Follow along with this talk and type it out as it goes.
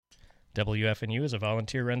WFNU is a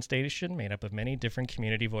volunteer-run station made up of many different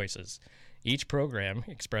community voices. Each program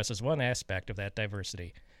expresses one aspect of that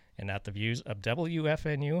diversity, and not the views of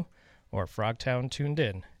WFNU or Frogtown Tuned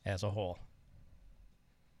In as a whole.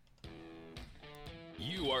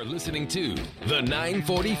 You are listening to The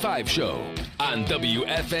 945 Show on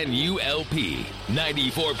WFNU LP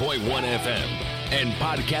 94.1 FM and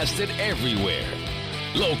podcasted everywhere.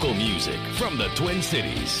 Local music from the Twin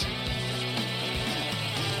Cities.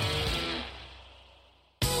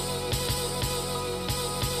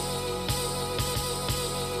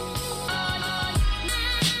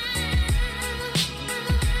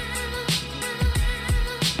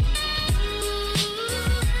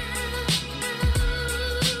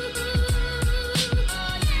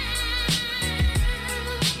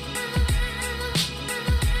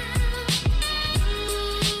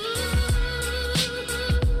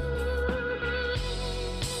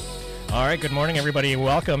 All right, good morning, everybody.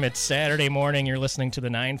 Welcome. It's Saturday morning. You're listening to the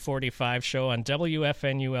 945 Show on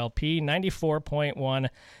WFNU LP 94.1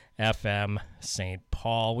 FM St.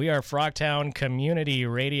 Paul. We are Frogtown Community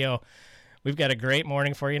Radio. We've got a great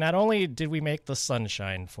morning for you. Not only did we make the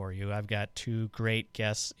sunshine for you, I've got two great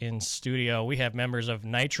guests in studio. We have members of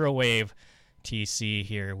Nitro-Wave TC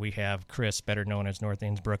here. We have Chris, better known as North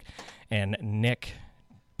Innsbruck, and Nick,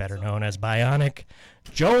 better known as Bionic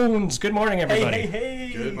Jones. Good morning, everybody.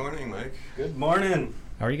 Hey. Good morning, Mike. Good morning.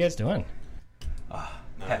 How are you guys doing? Not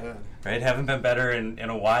bad. Right, haven't been better in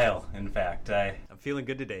a while, in fact. I'm feeling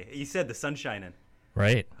good today. You said the sun's shining.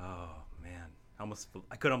 Right. Oh, man.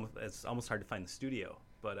 It's almost hard to find the studio,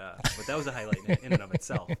 but that was a highlight in and of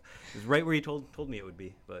itself. It was right where you told me it would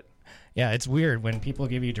be. But yeah, it's weird when people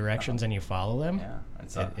give you directions and you follow them.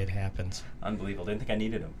 Yeah, it happens. Unbelievable. Didn't think I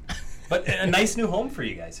needed them. But a nice new home for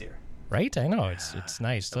you guys here. Right, I know it's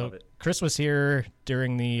nice. So it. Chris was here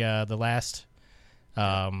during the last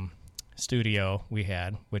studio we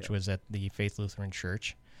had, which was at the Faith Lutheran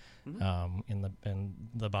Church, in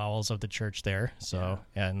the bowels of the church there. So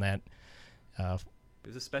and that it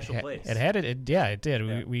was a special place. It did.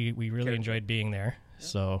 Yeah. We really enjoyed being there. Yeah.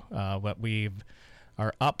 So but we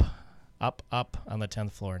are up on the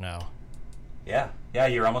 10th floor now. Yeah.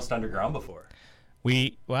 You're almost underground before.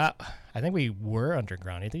 I think we were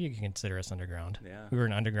underground. I think you can consider us underground. Yeah. We were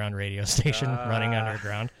an underground radio station running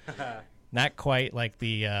underground. Not quite like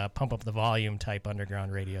the pump up the volume type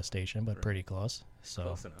underground radio station, but pretty close. So,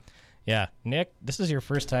 close enough. Yeah. Nick, this is your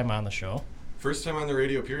first time on the show. First time on the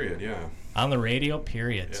radio, period, yeah. On the radio,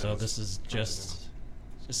 period. Yeah, so this is just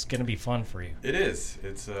going to be fun for you. It is.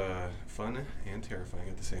 It's fun and terrifying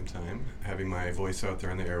at the same time, having my voice out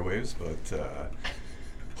there on the airwaves, but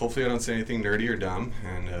hopefully I don't say anything nerdy or dumb.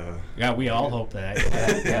 And yeah, we all hope that.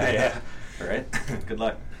 Yeah. All right. Good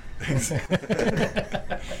luck. Thanks.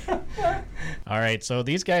 All right, so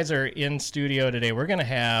these guys are in studio today. We're going to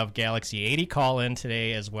have Galaxy 80 call in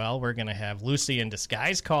today as well. We're going to have Lucy in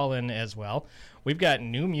Disguise call in as well. We've got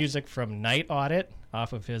new music from Night Audit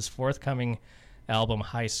off of his forthcoming album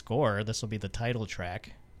High Score. This will be the title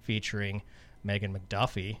track featuring Megan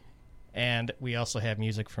McDuffie. And we also have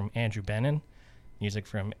music from Andrew Bennon, music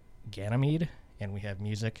from Ganymede, and we have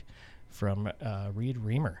music from Reed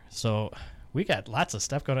Reamer. So we got lots of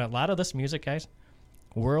stuff going on. A lot of this music, guys,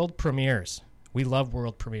 world premieres. We love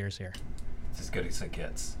world premieres here. It's as good as it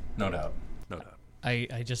gets. No doubt.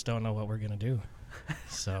 I just don't know what we're going to do.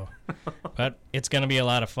 So, but it's going to be a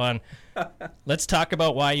lot of fun. Let's talk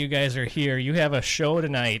about why you guys are here. You have a show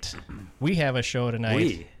tonight. We have a show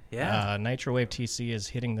tonight. Nitro-Wave TC is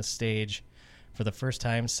hitting the stage for the first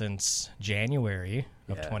time since January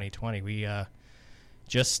of 2020. We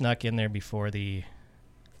just snuck in there before the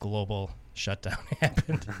global shutdown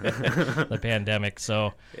happened, the pandemic.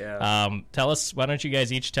 So tell us, why don't you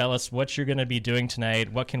guys each tell us what you're going to be doing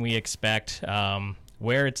tonight, what can we expect,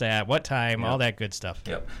 where it's at, what time, all that good stuff.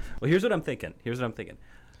 Yep. Well, here's what I'm thinking.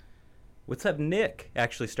 Let's have Nick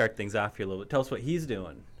actually start things off here a little bit. Tell us what he's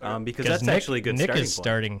doing, because that's actually a good Nick starting is point.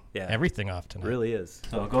 starting everything off tonight. It really is.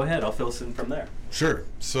 So go ahead. I'll fill us in from there. Sure.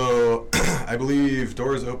 So I believe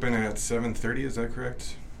doors open at 7:30. Is that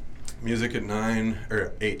correct? Music at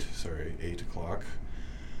 8 o'clock.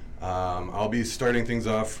 I'll be starting things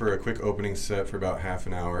off for a quick opening set for about half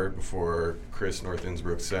an hour before Chris North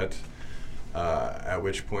Innsbruck's set, at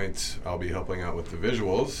which point I'll be helping out with the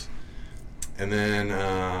visuals. And then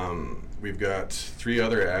we've got three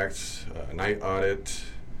other acts, Night Audit,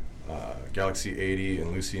 Galaxy 80,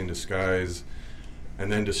 and Lucy in Disguise,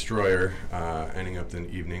 and then Destroyer ending up the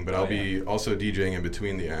evening. But I'll be also DJing in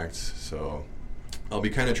between the acts, so I'll be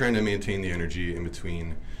kind of trying to maintain the energy in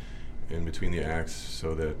between the acts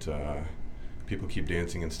so that people keep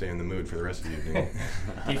dancing and stay in the mood for the rest of the evening.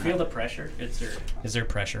 Do you feel the pressure? Is there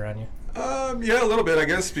pressure on you? Yeah, a little bit, I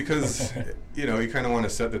guess, because you kind of want to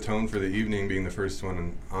set the tone for the evening, being the first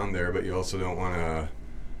one on there, but you also don't want to,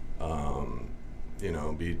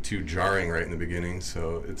 be too jarring right in the beginning.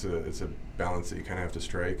 So it's a balance that you kind of have to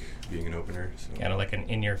strike, being an opener. So. Kind of like an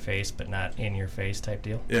in-your-face, but not in-your-face type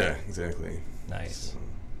deal. Yeah, exactly. Nice.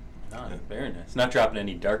 So, Very nice. Not dropping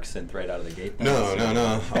any dark synth right out of the gate. No.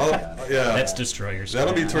 Let's destroy your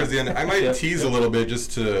That'll be towards the end. I might tease a little bit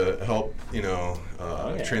just to help, yeah.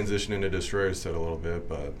 transition into Destroyer's set a little bit,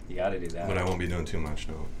 but You got to do that. but I won't be doing too much,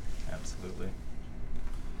 no. Absolutely.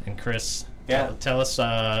 And Chris, Yeah. tell us.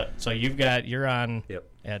 So you're on Yep.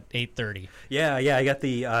 at 8:30. Yeah, I got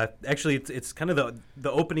the actually it's kind of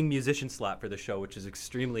the opening musician slot for the show, which is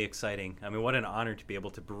extremely exciting. I mean, what an honor to be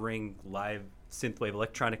able to bring live synthwave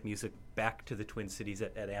electronic music back to the Twin Cities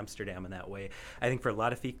at Amsterdam in that way. I think for a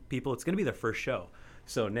lot of people, it's going to be their first show.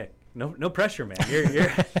 So Nick, no pressure, man.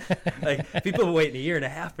 You're like, people have waited a year and a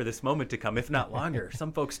half for this moment to come, if not longer.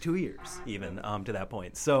 Some folks 2 years even to that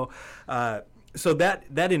point. So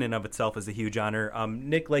that in and of itself is a huge honor.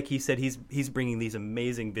 Nick, like he said, he's bringing these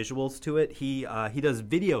amazing visuals to it. He does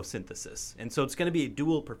video synthesis, and so it's going to be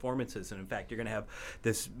dual performances. And in fact, you're going to have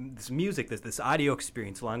this music, this audio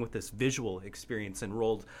experience, along with this visual experience,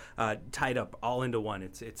 and tied up all into one.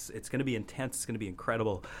 It's going to be intense. It's going to be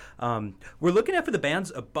incredible. We're looking at for the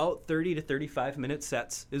bands about 30 to 35 minute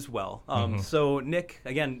sets as well. So Nick,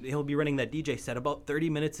 again, he'll be running that DJ set about 30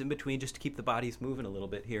 minutes in between, just to keep the bodies moving a little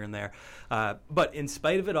bit here and there. But in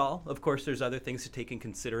spite of it all, of course, there's other things to take in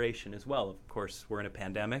consideration as well. Of course, we're in a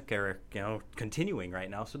pandemic, or continuing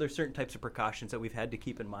right now, so there's certain types of precautions that we've had to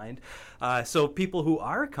keep in mind. So people who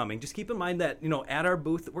are coming, just keep in mind that at our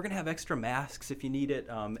booth, we're going to have extra masks if you need it.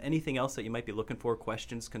 Anything else that you might be looking for,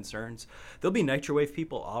 questions, concerns, there'll be Nitrowave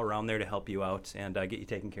people all around there to help you out and get you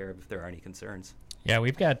taken care of if there are any concerns. Yeah,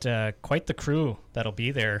 we've got quite the crew that'll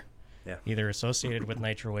be there, Yeah. either associated with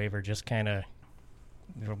Nitrowave or just kind of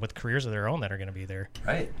with careers of their own that are going to be there.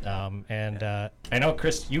 Right. I know,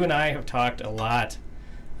 Chris, you and I have talked a lot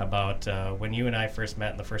about when you and I first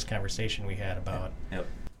met in the first conversation we had about, Yep.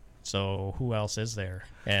 so who else is there?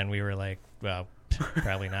 And we were like, well,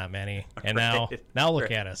 probably not many. And Right. now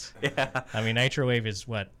look at us. Yeah. I mean, Nitrowave is,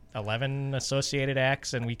 11 associated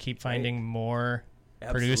acts, and we keep finding more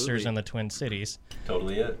producers Absolutely. in the Twin Cities.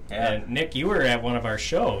 Totally it. Yeah. And Nick, you were at one of our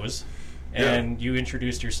shows, and you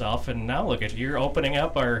introduced yourself, and now look at you. You're opening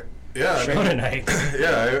up our show tonight.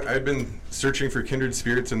 Yeah, I've been searching for kindred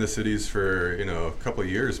spirits in the cities for a couple of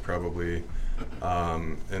years probably,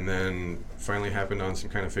 and then finally happened on some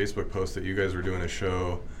kind of Facebook post that you guys were doing a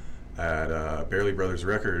show at Barely Brothers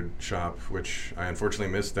Record Shop, which I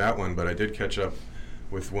unfortunately missed that one, but I did catch up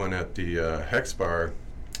with one at the Hex Bar,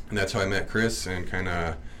 and that's how I met Chris and kind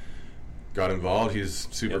of got involved. He's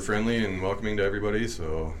super friendly and welcoming to everybody,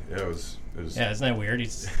 so yeah, it was. Yeah, isn't that weird?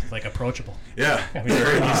 He's like approachable. Yeah, I mean,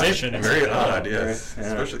 you're a musician. It's Very like, odd, yes. Yeah.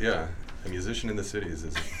 Especially, a musician in the cities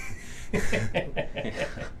is.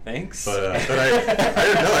 Thanks. But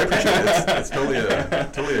I appreciate it. It's totally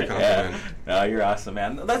a compliment. No, you're awesome,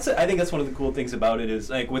 man. I think that's one of the cool things about it is,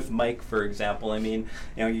 like with Mike, for example. I mean,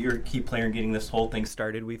 You're a key player in getting this whole thing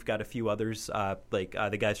started. We've got a few others, like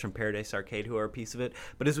the guys from Paradise Arcade, who are a piece of it.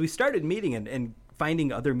 But as we started meeting and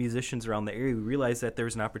finding other musicians around the area, we realized that there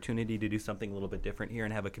was an opportunity to do something a little bit different here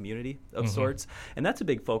and have a community of sorts. And that's a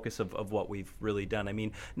big focus of what we've really done. I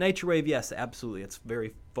mean, Nitrowave, yes, absolutely. It's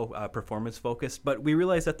very performance focused, but we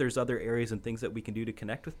realize that there's other areas and things that we can do to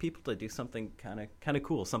connect with people, to do something kind of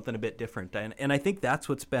cool, something a bit different. And I think that's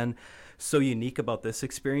what's been so unique about this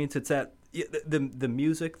experience. It's that the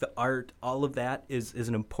music, the art, all of that is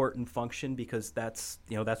an important function, because that's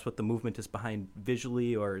what the movement is behind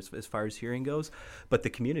visually, or as far as hearing goes. But the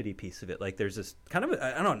community piece of it, like there's this kind of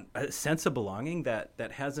a sense of belonging that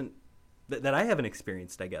I haven't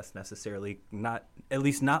experienced, I guess, necessarily. Not, at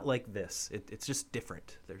least not like this. It's just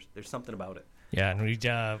different. There's something about it. Yeah, and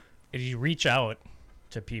you reach out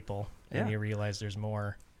to people, and Yeah. you realize there's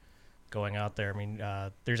more going out there. I mean,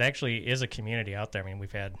 there's actually is a community out there. I mean,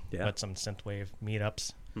 we've had some synthwave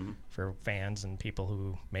meetups for fans and people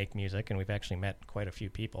who make music, and we've actually met quite a few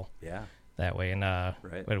people. Yeah. That way, and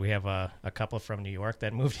Right. but we have a couple from New York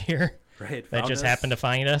that moved here. Right. That just happened to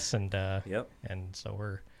find us, and Yep. and so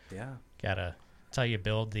we're Yeah. gotta. That's how you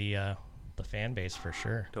build the fan base for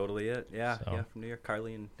sure. Totally it. Yeah. So- Yeah. From New York,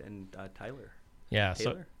 Carly and Tyler. Yeah.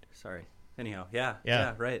 Taylor? Sorry. Anyhow, yeah,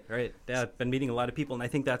 Yeah. right. Yeah, I've been meeting a lot of people, and I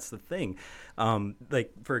think that's the thing.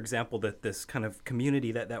 Like, for example, that this kind of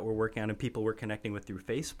community that we're working on, and people we're connecting with through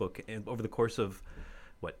Facebook, and over the course of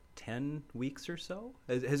 10 weeks or so,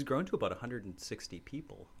 has grown to about 160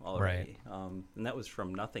 people already. Right. And that was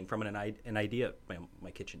from nothing, from an idea at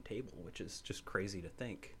my kitchen table, which is just crazy to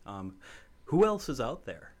think. Who else is out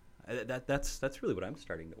there? That's really what I'm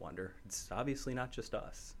starting to wonder. It's obviously not just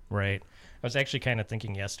us. Right. I was actually kind of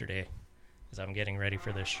thinking yesterday, as I'm getting ready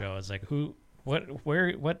for this show, I was like,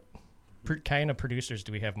 what kind of producers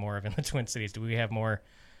do we have more of in the Twin Cities? Do we have more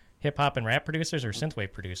hip-hop and rap producers or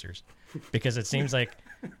synthwave producers? Because it seems like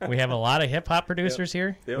we have a lot of hip-hop producers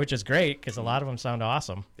here, which is great because a lot of them sound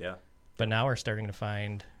awesome. Yeah. But now we're starting to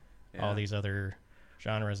find all these other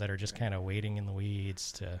genres that are just kind of waiting in the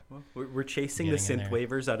weeds to... Well, we're chasing the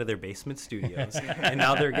synthwavers out of their basement studios, and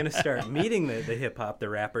now they're going to start meeting the hip-hop, the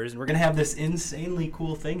rappers, and we're going to have this insanely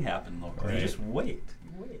cool thing happen locally. Right. Just wait.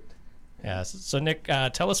 Yeah. So Nick,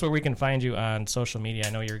 tell us where we can find you on social media.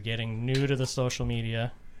 I know you're getting new to the social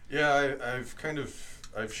media. Yeah,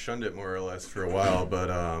 I've shunned it more or less for a while,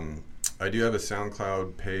 but I do have a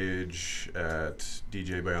SoundCloud page at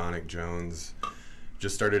DJ Bionic Jones.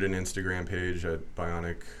 Just started an Instagram page at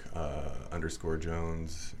Bionic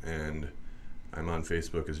 _Jones, and I'm on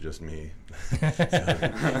Facebook as just me.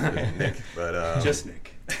 Nick, but Just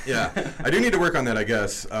Nick. Yeah, I do need to work on that, I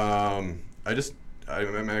guess. I'm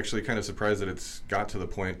actually kind of surprised that it's got to the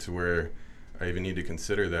point to where I even need to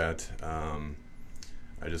consider that.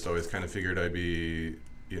 I just always kind of figured I'd be,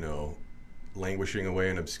 languishing away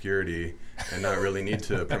in obscurity and not really need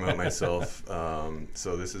to promote myself.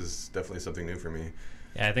 So this is definitely something new for me.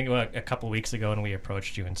 Yeah, I think a couple weeks ago when we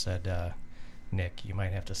approached you and said, Nick, you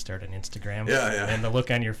might have to start an Instagram. Yeah. And the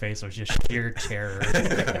look on your face was just sheer terror.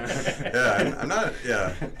 I'm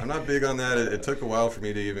not big on that. It took a while for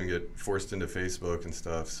me to even get forced into Facebook and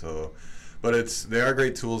stuff. So, but they are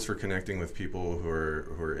great tools for connecting with people who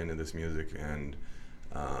are into this music and,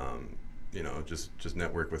 just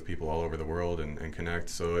network with people all over the world and connect.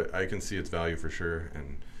 So I can see its value for sure,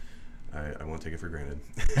 and I won't take it for granted.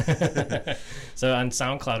 So on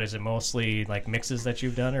SoundCloud, is it mostly like mixes that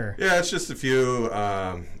you've done, or? Yeah, it's just a few,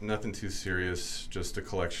 nothing too serious, just a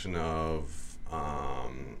collection of,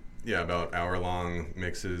 about hour-long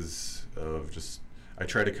mixes of I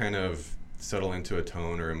try to kind of settle into a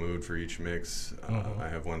tone or a mood for each mix. I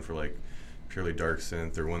have one for like purely dark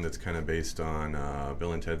synth, or one that's kind of based on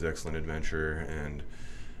Bill and Ted's Excellent Adventure, and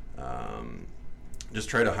just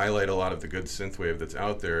try to highlight a lot of the good synthwave that's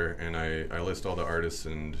out there, and I list all the artists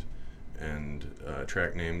and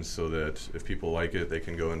track names so that if people like it, they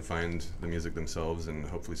can go and find the music themselves and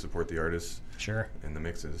hopefully support the artists. Sure. And the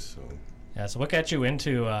mixes. So. Yeah. So what got you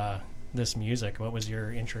into this music? What was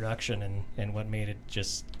your introduction, and what made it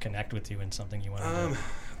just connect with you and something you wanted to do?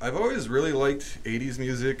 I've always really liked 80s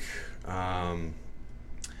music, and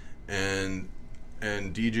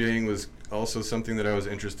DJing was also something that I was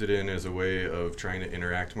interested in as a way of trying to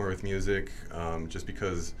interact more with music, just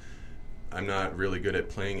because I'm not really good at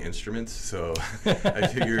playing instruments, so I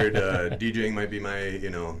figured DJing might be my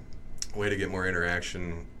way to get more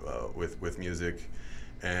interaction with music.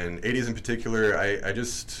 And 80s in particular, I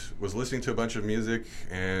just was listening to a bunch of music,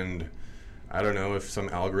 and I don't know if some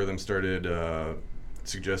algorithm started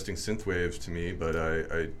suggesting synthwave to me, but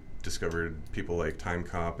I discovered people like Time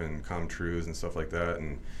Cop and Comtrues and stuff like that,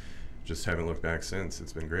 and just haven't looked back since.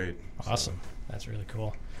 It's been great. Awesome. So. That's really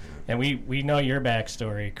cool. And we know your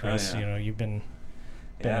backstory, Chris. Oh, yeah. You've been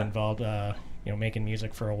involved making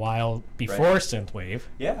music for a while before synthwave.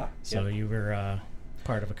 Yeah. So you were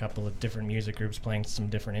part of a couple of different music groups playing some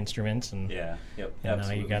different instruments, and Yep. And now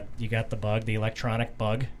you got the bug, the electronic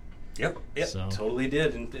bug. Yep, So. Totally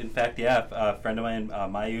did. In fact, a friend of mine,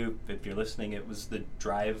 Mayu, if you're listening, it was the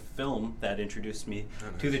Drive film that introduced me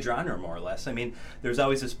to the genre, more or less. I mean, there's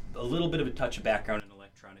always a little bit of a touch of background in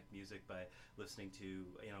electronic music by listening to,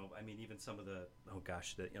 even some of the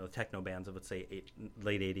techno bands of, let's say,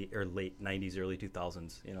 late 80s or late 90s, early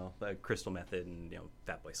 2000s, like Crystal Method and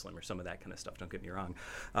Fatboy Slim or some of that kind of stuff. Don't get me wrong,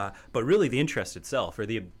 but really the interest itself, or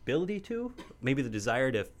the ability to, maybe the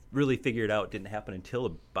desire to really figure it out, didn't happen until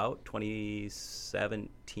about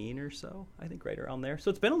 2017 or so. I think right around there. So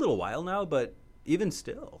it's been a little while now, but even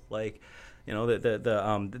still, the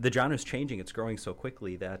genre's changing. It's growing so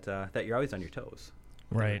quickly that you're always on your toes.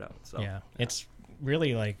 Right. It's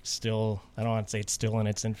really still, I don't want to say it's still in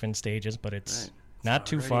its infant stages, but it's not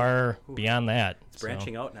too far beyond that. It's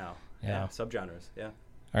branching out now. Yeah. Subgenres. Yeah.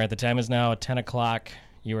 All right. The time is now 10 o'clock.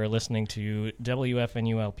 You are listening to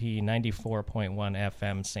WFNULP 94.1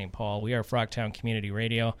 FM St. Paul. We are Frogtown Community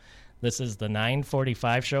Radio. This is the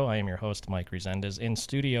 9:45 show. I am your host, Mike Resendez. In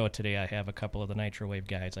studio today, I have a couple of the Nitrowave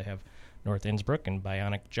guys. I have North Innsbruck and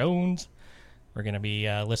Bionic Jones. We're going to be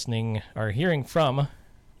hearing from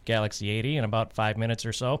Galaxy 80 in about 5 minutes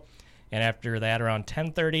or so. And after that, around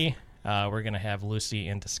 10:30, we're going to have Lucy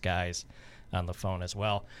in Disguise on the phone as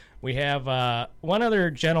well. We have one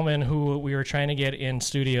other gentleman who we were trying to get in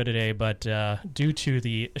studio today, but due to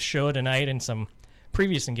the show tonight and some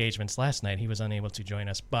previous engagements last night, he was unable to join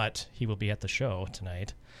us, but he will be at the show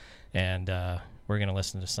tonight, and we're going to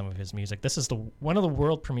listen to some of his music. This is one of the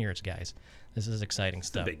world premieres, guys. This is exciting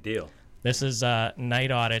stuff. It's a big deal. This is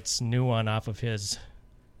Night Audit's new one off of his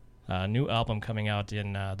new album coming out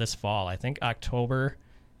in this fall. I think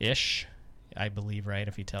October-ish, I believe, right?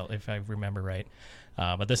 If I remember right.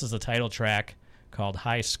 But this is the title track called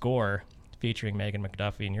High Score, featuring Megan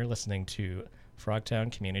McDuffie, and you're listening to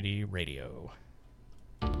Frogtown Community Radio.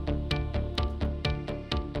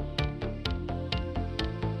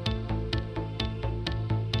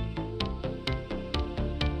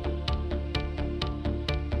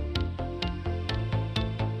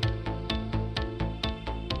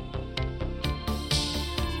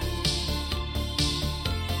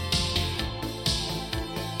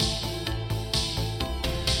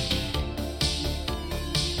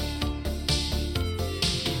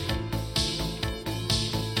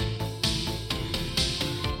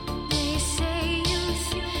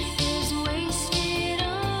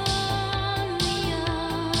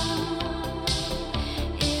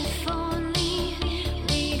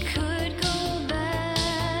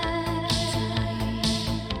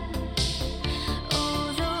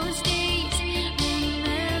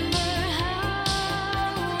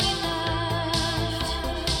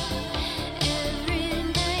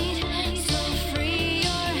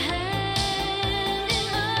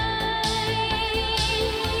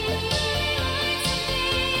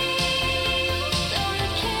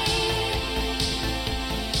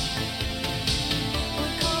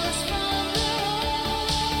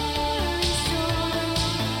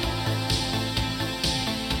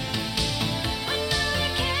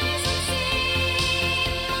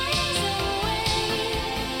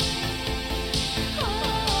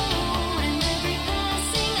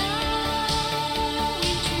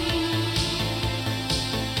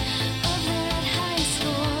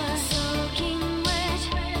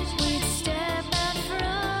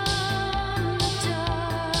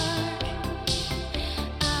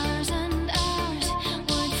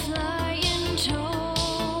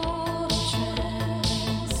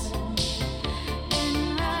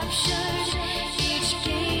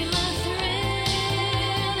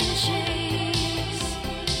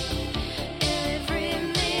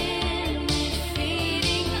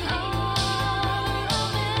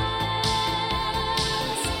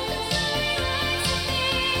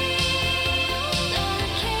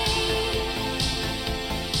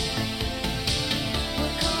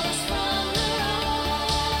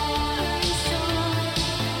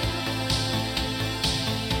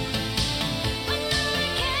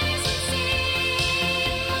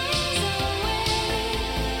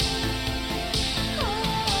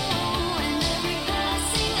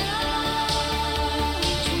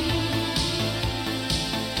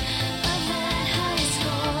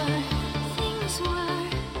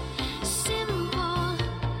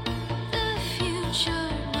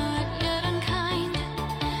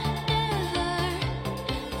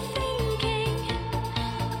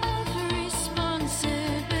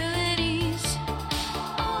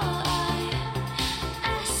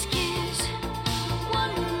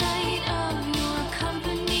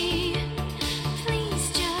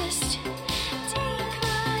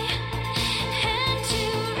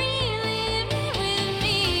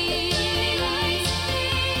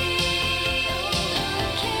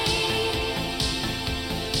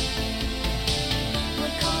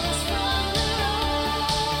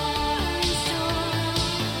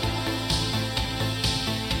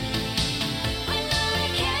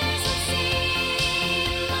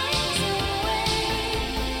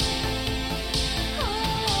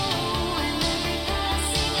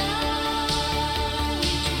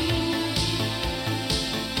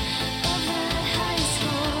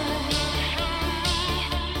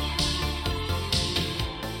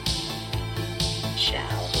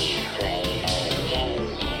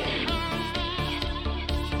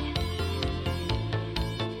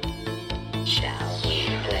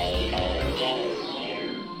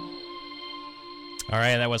 All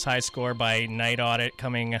right, that was High Score by Night Audit,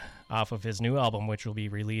 coming off of his new album, which will be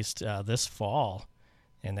released this fall,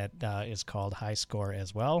 and that is called High Score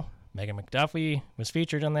as well. Megan McDuffie was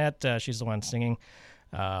featured on that. She's the one singing.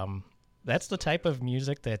 That's the type of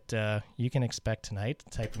music that you can expect tonight,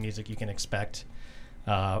 the type of music you can expect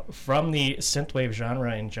from the synthwave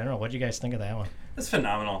genre in general. What do you guys think of that one? That's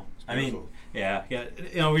phenomenal. I mean, Yeah. You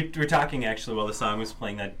know, we were talking actually while the song was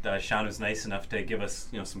playing that Sean was nice enough to give us,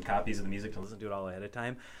 you know, some copies of the music to listen to it all ahead of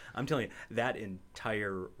time. I'm telling you, that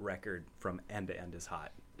entire record from end to end is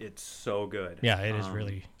hot. It's so good. Yeah, it is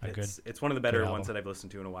really good. It's one of the better album. ones that I've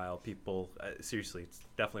listened to in a while. People, seriously, it's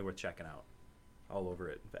definitely worth checking out. All over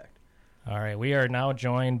it, in fact. All right, we are now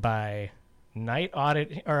joined by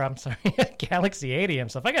Galaxy 80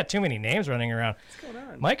 himself. I got too many names running around. What's going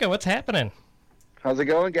on? Micah, what's happening? How's it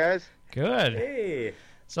going, guys? Good. Hey.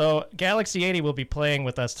 So Galaxy 80 will be playing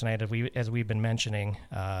with us tonight, as we've been mentioning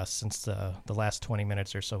since the last 20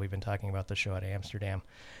 minutes or so. We've been talking about the show at Amsterdam.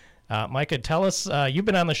 Micah, tell us, you've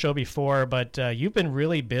been on the show before, but you've been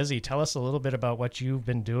really busy. Tell us a little bit about what you've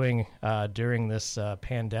been doing during this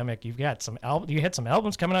pandemic. You had some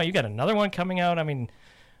albums coming out. You got another one coming out. I mean,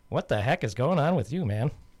 what the heck is going on with you,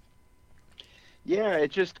 man? Yeah,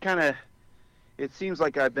 it just it seems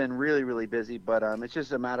like I've been really, really busy, but it's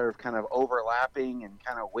just a matter of kind of overlapping and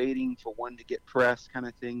kind of waiting for one to get pressed kind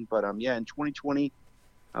of thing. But yeah, in 2020,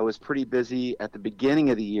 I was pretty busy at the beginning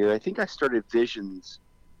of the year. I think I started Visions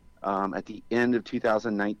at the end of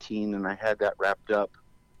 2019, and I had that wrapped up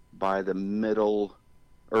by the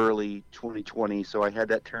early 2020. So I had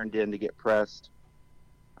that turned in to get pressed.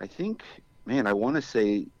 I think, man, I want to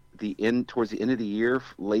say towards the end of the year,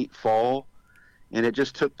 late fall, and it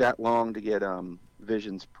just took that long to get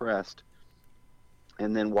Visions pressed.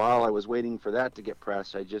 And then while I was waiting for that to get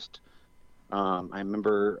pressed, I just I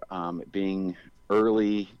remember it being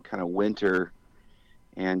early kind of winter,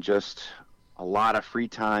 and just a lot of free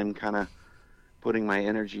time, kind of putting my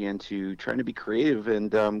energy into trying to be creative,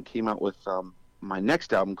 and came out with my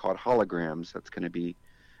next album called Holograms. That's going to be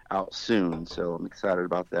out soon, so I'm excited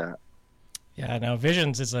about that. Yeah, now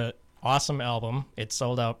Visions is an awesome album. It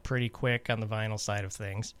sold out pretty quick on the vinyl side of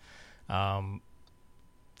things.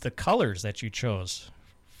 The colors that you chose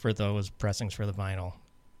for those pressings for the vinyl,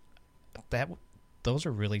 those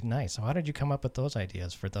are really nice. So how did you come up with those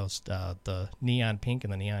ideas for those the neon pink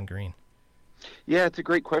and the neon green? Yeah, it's a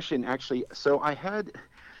great question, actually. So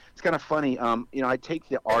it's kind of funny. I take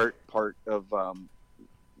the art part of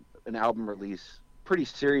an album release pretty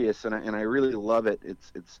serious, and I really love it.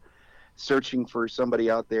 It's searching for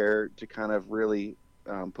somebody out there to kind of really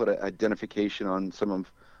put an identification on some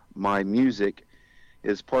of my music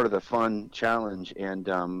is part of the fun challenge. And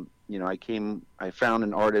I found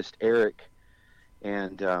an artist, Eric,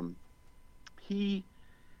 and he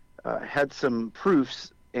had some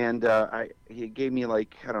proofs, and he gave me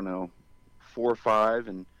 4 or 5.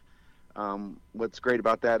 And what's great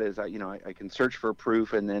about that is I can search for a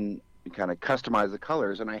proof and then kind of customize the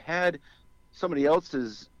colors. And I had somebody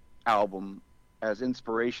else's album as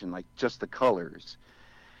inspiration, like just the colors,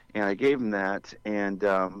 and I gave him that, and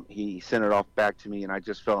he sent it off back to me, and I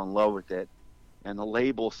just fell in love with it. And the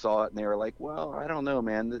label saw it, and they were like, well, I don't know,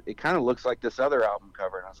 man, it kind of looks like this other album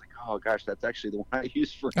cover. And I was like, oh gosh, that's actually the one I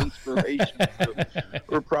used for inspiration. So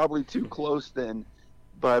we're probably too close then.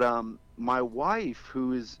 But my wife,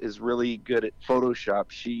 who is really good at Photoshop,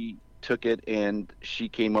 she took it and she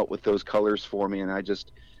came up with those colors for me. And I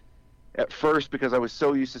just, at first, because I was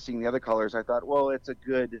so used to seeing the other colors, I thought, well, it's a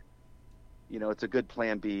good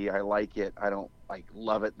plan B. I like it. I don't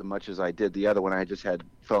love it as much as I did the other one. I just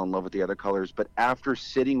fell in love with the other colors. But after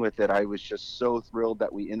sitting with it, I was just so thrilled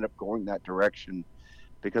that we ended up going that direction,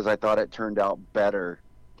 because I thought it turned out better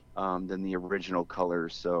than the original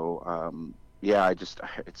colors. So yeah,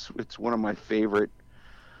 it's one of my favorite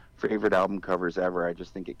album covers ever. I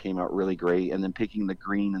just think it came out really great. And then picking the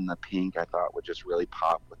green and the pink, I thought would just really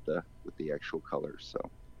pop with the actual colors. So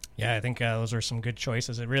yeah, I think those are some good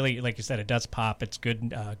choices. It really, like you said, it does pop. It's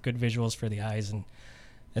good visuals for the eyes, and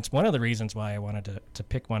it's one of the reasons why I wanted to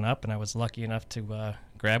pick one up. And I was lucky enough to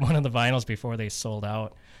grab one of the vinyls before they sold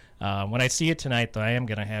out. When I see it tonight, though, I am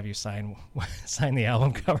going to have you sign the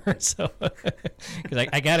album cover, so because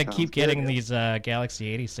I got to keep getting these Galaxy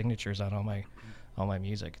 80 signatures on all my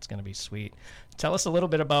music. It's going to be sweet. Tell us a little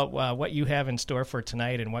bit about what you have in store for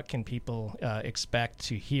tonight, and what can people expect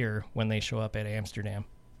to hear when they show up at Amsterdam.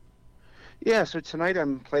 Yeah, so tonight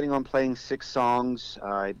I'm planning on playing 6 songs.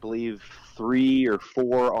 I believe 3 or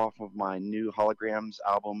 4 off of my new Holograms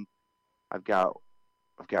album. I've got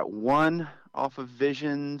 1 off of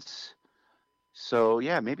Visions. So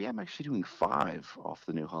yeah, maybe I'm actually doing 5 off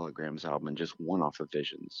the new Holograms album and just 1 off of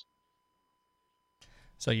Visions.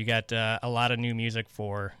 So you got a lot of new music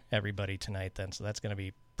for everybody tonight then, so that's going to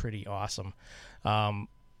be pretty awesome.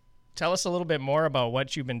 Tell us a little bit more about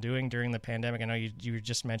what you've been doing during the pandemic. I know you were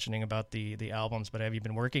just mentioning about the albums, but have you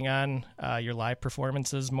been working on your live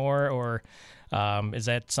performances more, or is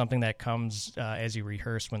that something that comes as you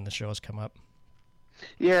rehearse when the shows come up?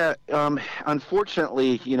 Yeah,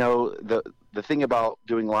 unfortunately, the thing about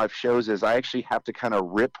doing live shows is I actually have to kind of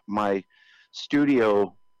rip my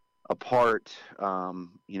studio apart,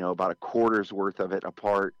 about a quarter's worth of it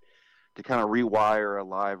apart to kind of rewire a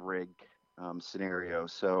live rig scenario.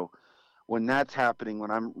 So when that's happening,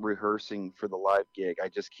 when I'm rehearsing for the live gig, I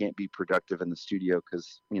just can't be productive in the studio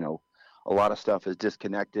because, a lot of stuff is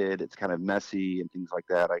disconnected. It's kind of messy and things like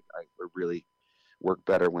that. I really work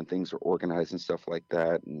better when things are organized and stuff like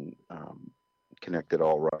that and connected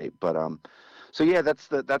all right. But so yeah, that's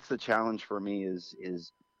the challenge for me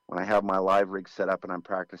is when I have my live rig set up and I'm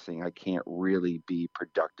practicing, I can't really be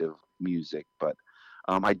productive music. But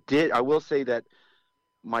I will say that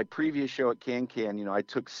my previous show at Can, I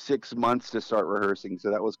took 6 months to start rehearsing,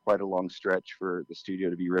 so that was quite a long stretch for the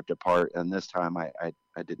studio to be ripped apart. And this time I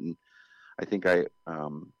didn't. I think I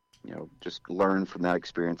just learned from that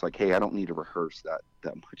experience, like, hey, I don't need to rehearse that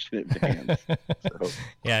much in advance. So.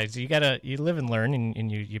 Yeah, so you live and learn,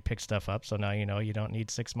 and you pick stuff up. So now you don't need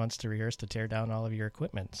 6 months to rehearse to tear down all of your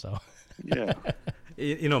equipment. So yeah.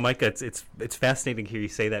 Micah, it's fascinating to hear you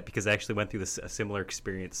say that because I actually went through a similar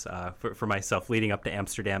experience for myself leading up to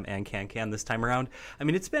Amsterdam and Can this time around. I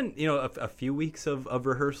mean, it's been a few weeks of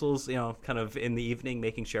rehearsals, kind of in the evening,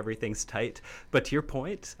 making sure everything's tight. But to your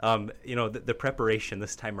point, the preparation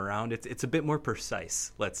this time around, it's a bit more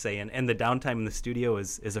precise, let's say, and the downtime in the studio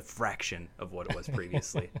is a fraction of what it was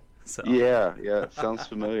previously. So. Yeah, it sounds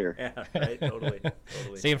familiar. Yeah, right, totally.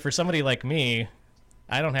 See, for somebody like me,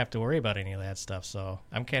 I don't have to worry about any of that stuff. So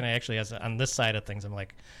I'm kind of actually, on this side of things, I'm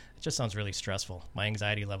like, it just sounds really stressful. My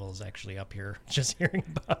anxiety level is actually up here just hearing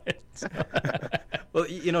about it. So. Well,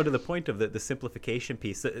 to the point of the simplification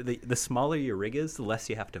piece, the smaller your rig is, the less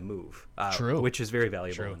you have to move. True. Which is very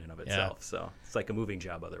valuable True. in and of itself. So it's like a moving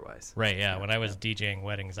job otherwise. Right, yeah. When I was DJing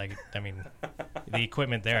weddings, I mean, the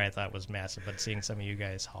equipment there I thought was massive, but seeing some of you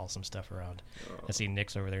guys haul some stuff around. I see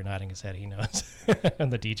Nick's over there nodding his head. He knows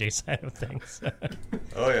on the DJ side of things.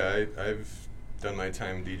 Oh, yeah. I've done my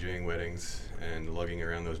time DJing weddings and lugging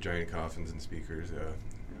around those giant coffins and speakers,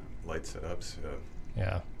 light setups.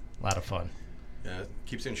 Yeah, a lot of fun. Yeah, it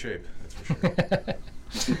keeps you in shape, that's for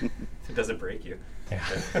sure. It doesn't break you.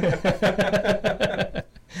 Yeah.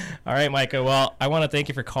 All right, Micah. Well, I want to thank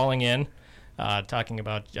you for calling in, talking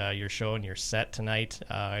about your show and your set tonight.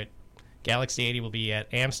 Galaxy 80 will be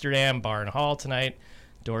at Amsterdam Bar and Hall tonight.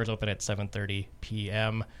 Doors open at 7:30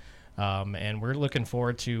 p.m. And we're looking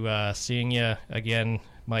forward to seeing you again,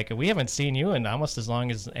 Micah. We haven't seen you in almost as long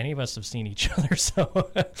as any of us have seen each other, so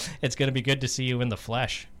it's going to be good to see you in the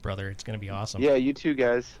flesh, brother. It's going to be awesome. Yeah, you too,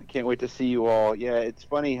 guys. I can't wait to see you all. Yeah, it's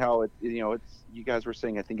funny how it's you guys were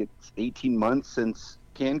saying I think it's 18 months since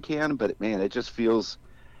Can, but man, it just feels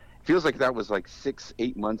like that was like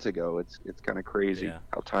 6-8 months ago. It's kind of crazy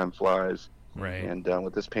how time flies. Right. And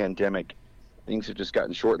with this pandemic, things have just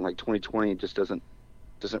gotten short, and like 2020 just doesn't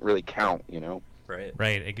really count,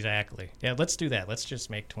 Right, exactly. Yeah, let's do that. Let's just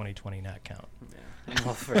make 2020 not count. Yeah.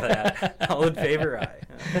 All for that. All in favor,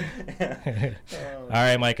 aye. All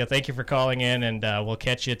right, Micah, thank you for calling in, and we'll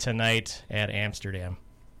catch you tonight at Amsterdam.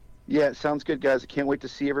 Yeah, sounds good, guys. I can't wait to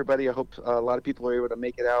see everybody. I hope a lot of people are able to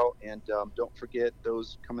make it out, and don't forget,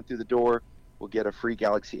 those coming through the door will get a free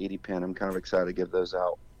Galaxy 80 pin. I'm kind of excited to give those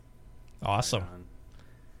out. Awesome.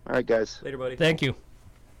 All right, guys. Later, buddy. Thank you.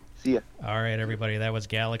 See ya. All right, everybody. That was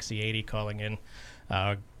Galaxy 80 calling in,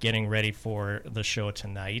 getting ready for the show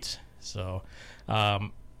tonight. So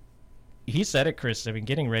he said it, Chris. I mean,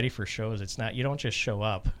 getting ready for shows, it's not, you don't just show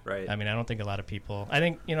up. Right. I mean, I don't think a lot of people, I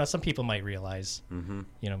think, some people might realize,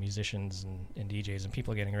 musicians and DJs and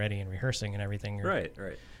people getting ready and rehearsing and everything. Right.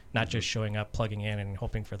 Not just showing up, plugging in, and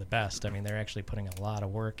hoping for the best. I mean, they're actually putting a lot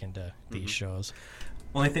of work into these shows.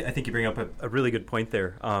 Well, I think you bring up a really good point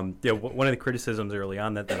there. One of the criticisms early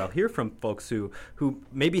on that I'll hear from folks who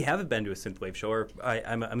maybe haven't been to a synthwave show, or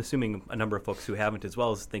I'm assuming a number of folks who haven't as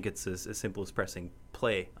well, think it's as simple as pressing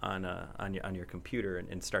play on your computer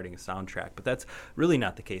and starting a soundtrack. But that's really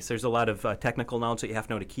not the case. There's a lot of technical knowledge that you have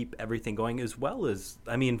to know to keep everything going, as well as,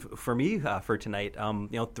 I mean, for me, for tonight,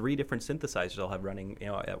 3 different synthesizers I'll have running,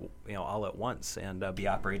 all at once and be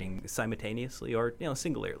operating simultaneously or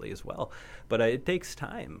singularly as well. But it takes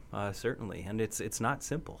time, certainly, and it's not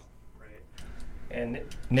simple. Right. And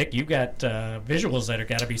Nick, you got visuals that are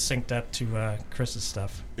got to be synced up to Chris's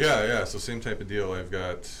stuff. Yeah. So same type of deal. I've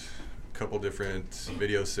got a couple different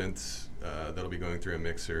video synths that'll be going through a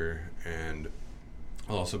mixer, and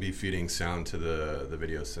I'll also be feeding sound to the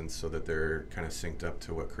video synths so that they're kind of synced up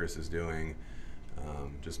to what Chris is doing.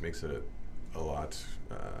 Just makes it a lot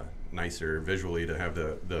nicer visually to have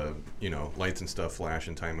the lights and stuff flash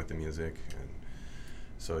in time with the music. And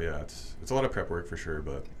So yeah, it's a lot of prep work for sure,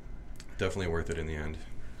 but definitely worth it in the end.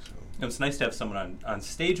 So. It's nice to have someone on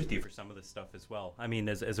stage with you for some of this stuff as well. I mean,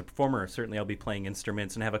 as a performer, certainly I'll be playing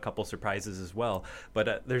instruments and have a couple surprises as well.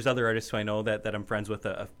 But there's other artists who I know that I'm friends with.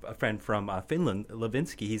 A friend from Finland,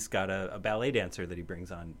 Levinsky, he's got a ballet dancer that he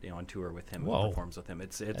brings on on tour with him and performs with him.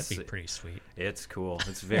 That'd be pretty sweet. It's cool.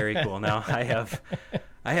 It's very cool. Now I have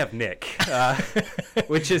Nick,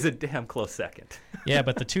 which is a damn close second. Yeah,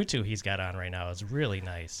 but the tutu he's got on right now is really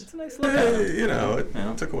nice. It's a nice look.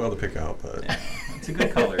 It took a while to pick out, but it's a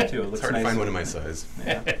good color too. It looks it's hard nice. to find one in my size.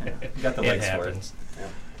 Yeah, you got the legs for it.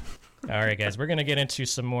 Yeah. All right, guys, we're gonna get into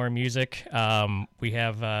some more music. We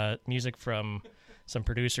have music from some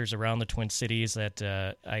producers around the Twin Cities that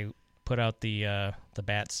I put out the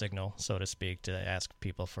bat signal, so to speak, to ask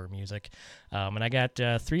people for music, and I got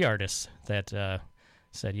 3 artists that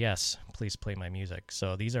said, yes, please play my music.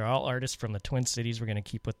 So these are all artists from the Twin Cities. We're going to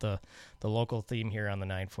keep with the local theme here on the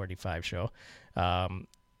 945 show.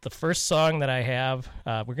 The first song that I have,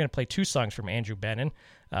 we're going to play 2 songs from Andrew Bennon.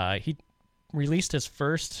 He released his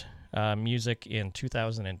first music in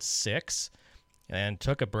 2006 and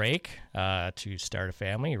took a break to start a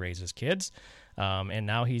family, raise his kids, and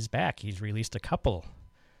now he's back. He's released a couple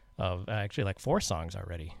of, actually like 4 songs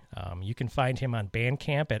already. You can find him on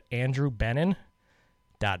Bandcamp at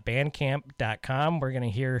andrewbennon.bandcamp.com. We're going to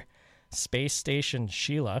hear Space Station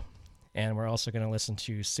Sheila, and we're also going to listen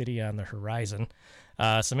to City on the Horizon.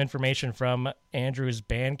 Some information from Andrew's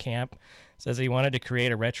Bandcamp says he wanted to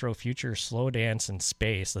create a retro future slow dance in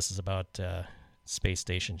space. This is about Space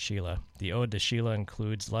Station Sheila. The ode to Sheila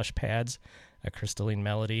includes lush pads, a crystalline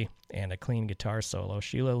melody, and a clean guitar solo.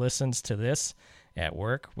 Sheila listens to this at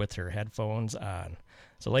work with her headphones on.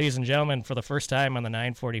 So, ladies and gentlemen, for the first time on the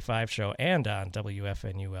 945 show and on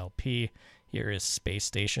WFNULP, here is Space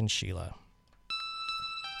Station Sheila.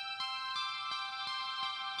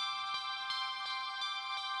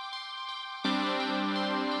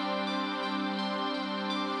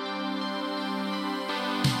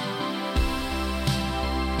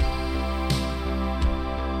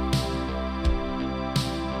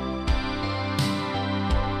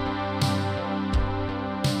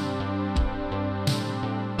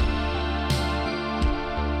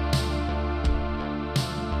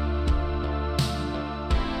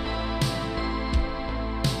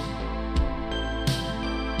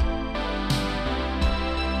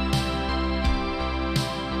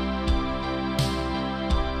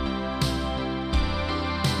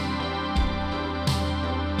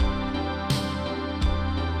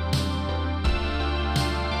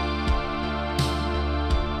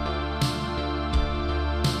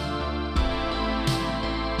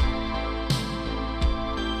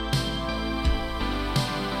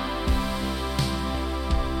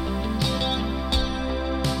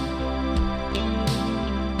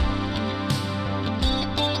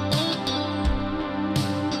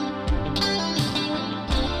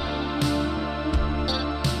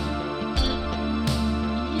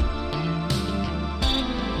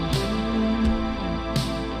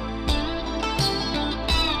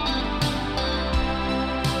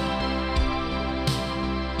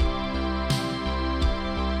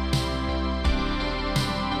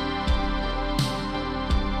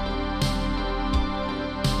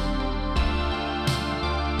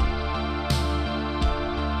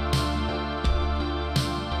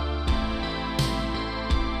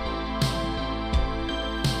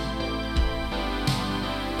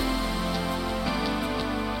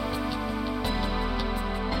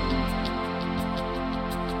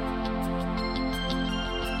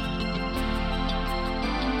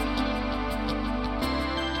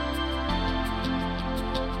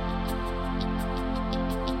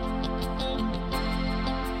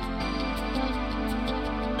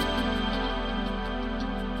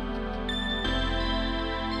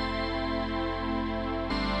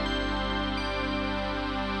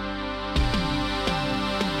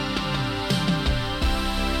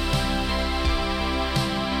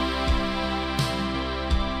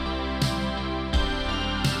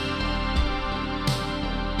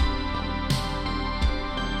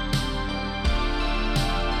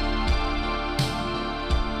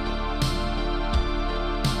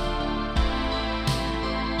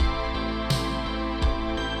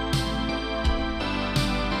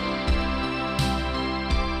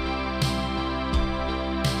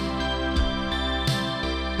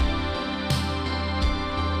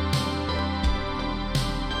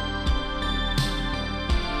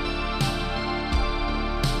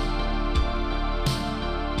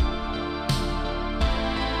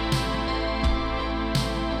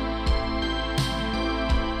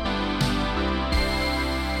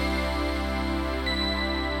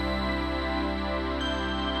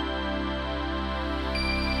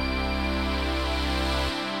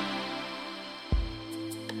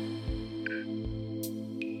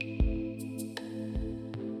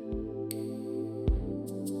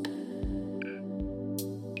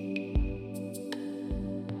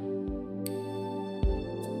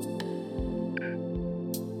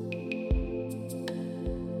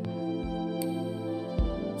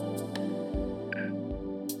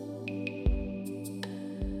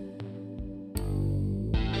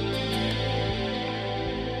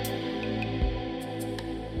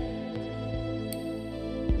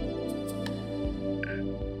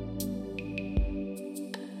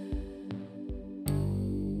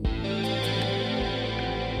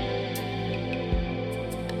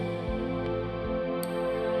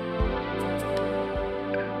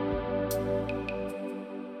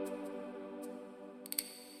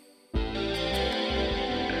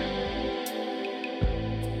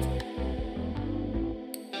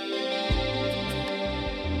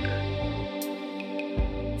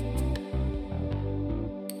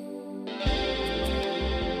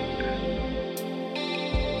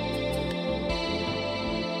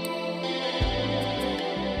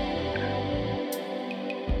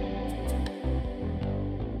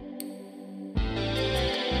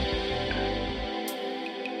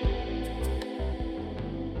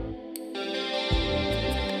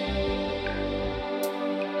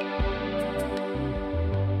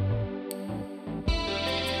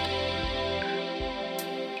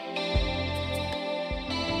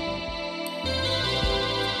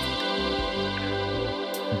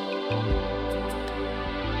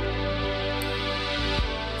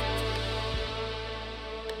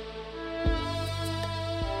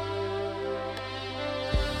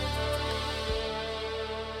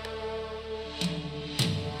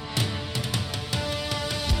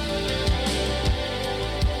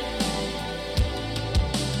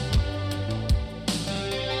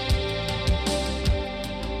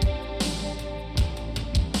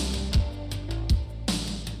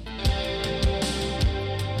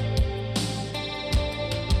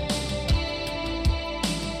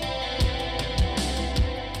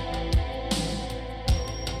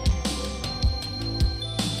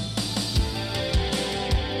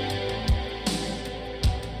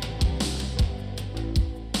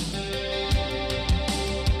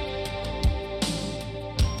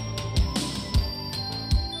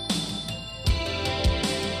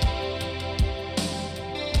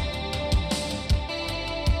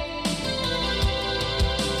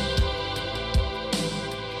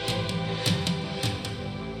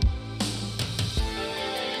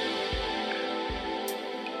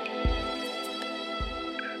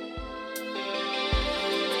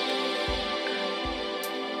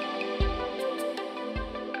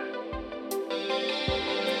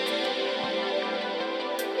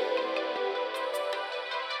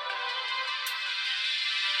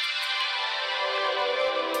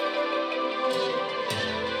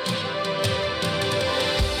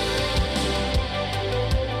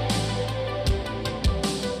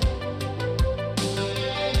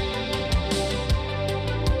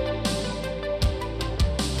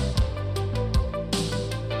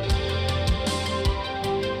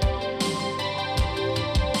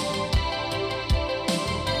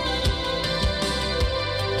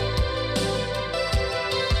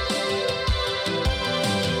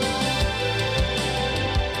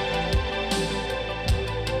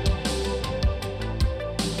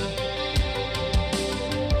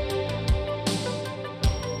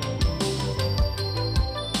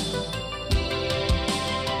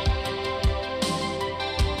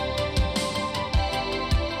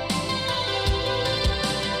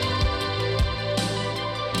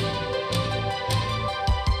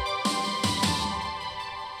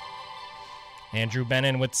 Andrew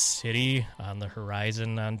Bennon with City on the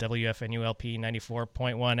Horizon on WFNULP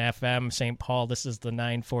 94.1 FM, St. Paul. This is the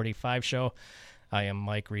 945 show. I am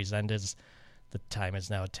Mike Resendez. The time is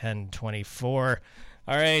now 10:24.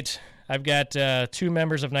 All right, I've got two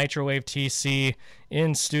members of Nitrowave TC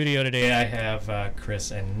in studio today. I have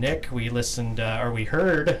Chris and Nick. We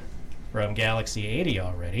heard from Galaxy 80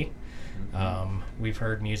 already. We've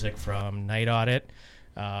heard music from Night Audit.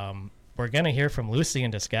 We're going to hear from Lucy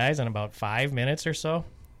in Disguise in about 5 minutes or so.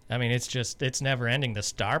 I mean, it's never ending. The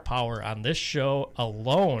star power on this show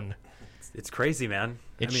alone. It's crazy, man.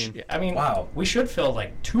 I mean, wow. We should fill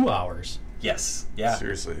like 2 hours. Yes. Yeah.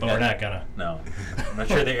 Seriously. But we're not going to. No. I'm not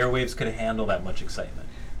sure the airwaves could handle that much excitement.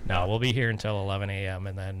 No, we'll be here until 11 a.m.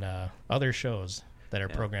 and then other shows that are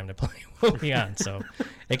programmed to play will be on. So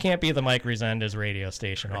it can't be the Mike Resendez radio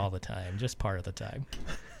station all the time, just part of the time.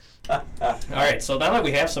 All right, so now that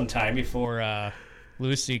we have some time before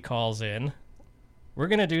Lucy calls in, we're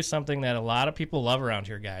going to do something that a lot of people love around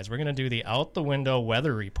here, guys. We're going to do the Out the Window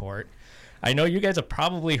Weather Report. I know you guys have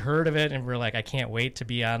probably heard of it, and we're like, I can't wait to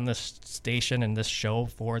be on this station and this show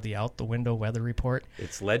for the Out the Window Weather Report.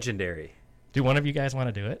 It's legendary. Do one of you guys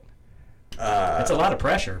want to do it? It's a lot of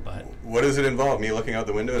pressure, but... What does it involve? Me looking out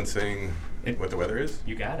the window and saying what the weather is?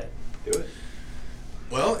 You got it. Do it.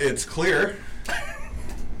 Well, it's clear.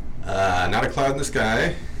 Not a cloud in the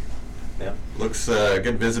sky. Yeah. Looks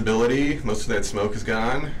good visibility. Most of that smoke is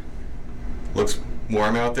gone. Looks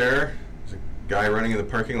warm out there. There's a guy running in the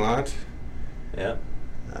parking lot. Yeah.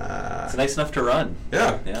 It's nice enough to run.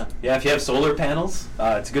 Yeah. Yeah. Yeah. If you have solar panels,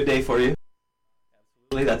 it's a good day for you.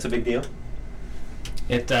 Absolutely, that's a big deal.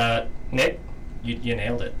 Nick, you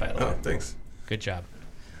nailed it, by the way. Oh, thanks. Good job.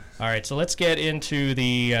 All right, so let's get into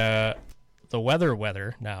the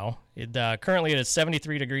weather now. Currently it is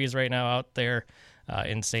 73 degrees right now out there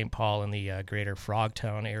in St. Paul in the greater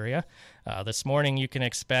Frogtown area. This morning you can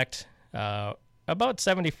expect about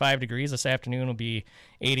 75 degrees. This afternoon will be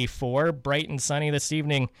 84. Bright and sunny this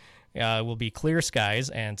evening. Will be clear skies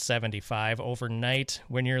and 75. Overnight,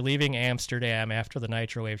 when you're leaving Amsterdam after the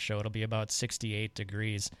Nitrowave show, it'll be about 68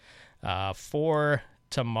 degrees. For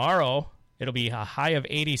tomorrow, it'll be a high of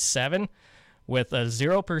 87 with a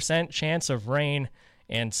 0% chance of rain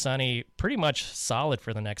and sunny, pretty much solid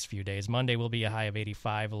for the next few days. Monday will be a high of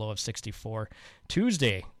 85, a low of 64.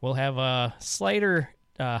 Tuesday, we'll have a slighter,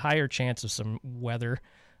 higher chance of some weather,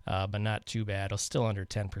 but not too bad. It'll still under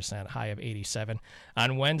 10%, high of 87.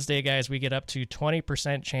 On Wednesday, guys, we get up to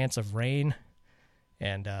 20% chance of rain,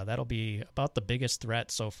 and that'll be about the biggest threat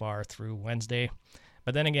so far through Wednesday.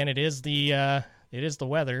 But then again, it is the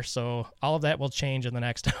weather, so all of that will change in the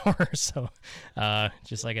next hour or so,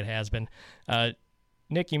 just like it has been.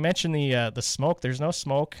 Nick, you mentioned the smoke. There's no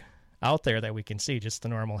smoke out there that we can see, just the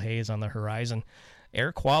normal haze on the horizon.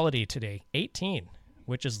 Air quality today, 18,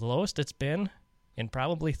 which is the lowest it's been in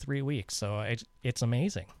probably 3 weeks, so it's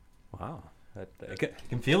amazing. Wow. I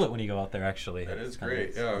can feel it when you go out there, actually. That is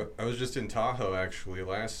great. Yeah, I was just in Tahoe, actually,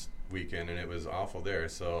 last weekend, and it was awful there,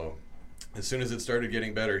 so... As soon as it started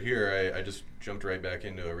getting better here, I just jumped right back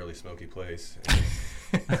into a really smoky place.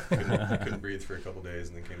 couldn't breathe for a couple days,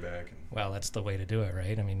 and then came back. And well, that's the way to do it,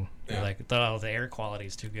 right? I mean, you're like, the air quality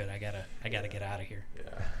is too good. I gotta get out of here.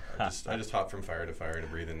 Yeah, I just hopped from fire to fire to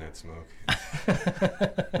breathe in that smoke.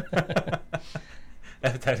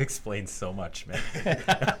 That explains so much, man.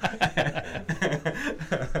 A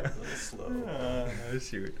little slow.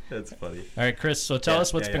 Shoot, that's funny. All right, Chris. So tell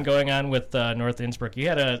us what's been going on with North Innsbruck. You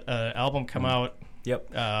had a album come out.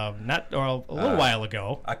 Yep. A little while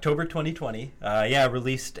ago. October 2020.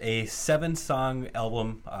 Released a 7-song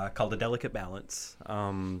album called A Delicate Balance.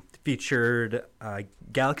 Featured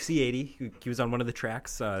Galaxy 80. He was on one of the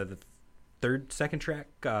tracks. The second track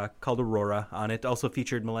called Aurora on it. Also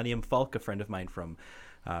featured Millennium Falk, a friend of mine from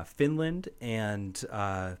Finland, and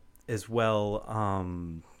as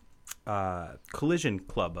well Collision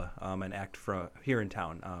Club, an act from here in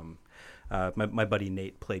town. My buddy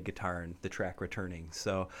Nate played guitar in the track Returning.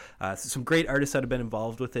 So some great artists that have been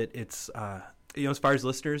involved with it. It's as far as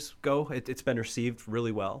listeners go, it's been received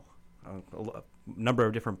really well. A number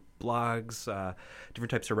of different blogs, different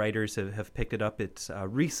types of writers have picked it up. It's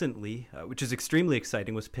recently, which is extremely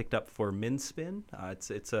exciting, was picked up for Minspin.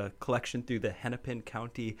 It's a collection through the Hennepin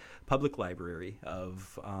County Public Library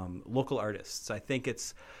of local artists. I think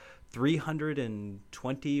it's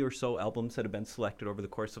 320 or so albums that have been selected over the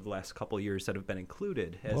course of the last couple of years that have been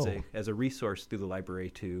included as a resource through the library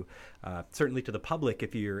to certainly to the public.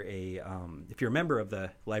 If you're a member of the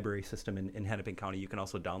library system in Hennepin County, you can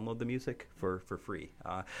also download the music for free.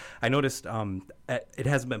 I noticed it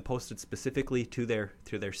hasn't been posted specifically to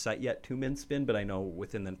their site yet, to Minspin, but I know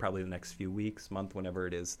within probably the next few weeks, month, whenever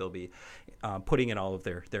it is, they'll be putting in all of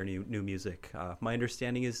their new music. My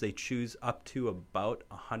understanding is they choose up to about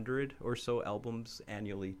 100 or so albums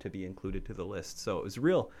annually to be included to the list. So it was a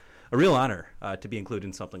real honor to be included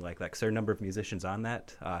in something like that, because there are a number of musicians on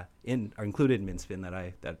that are included in Minspin that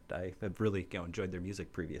I have really enjoyed their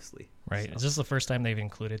music previously. Right. So. Is this the first time they've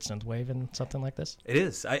included synthwave in something like this? It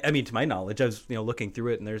is. I mean, to my knowledge, I was looking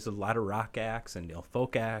through it, and there's a lot of rock acts and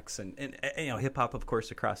folk acts and hip hop, of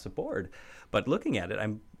course, across the board. But looking at it,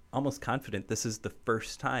 I'm almost confident this is the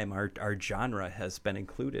first time our genre has been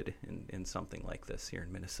included in something like this here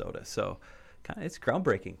in Minnesota. So it's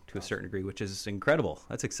groundbreaking to a certain degree, which is incredible.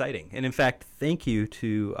 That's exciting. And in fact, thank you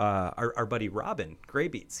to our buddy Robin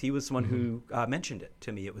Graybeats. He was the one who mentioned it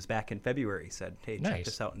to me. It was back in February. He said, hey, check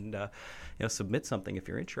this out and submit something if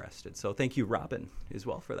you're interested. So thank you, Robin, as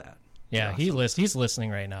well for that. Yeah, awesome. He's listening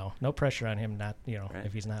right now. No pressure on him not, right.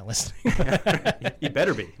 if he's not listening. He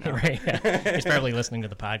better be. No. Right. Yeah. He's probably listening to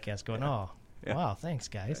the podcast going, wow, thanks,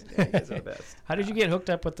 guys. Yeah, you guys are the best. How did you get hooked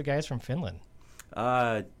up with the guys from Finland?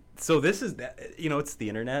 So this is, it's the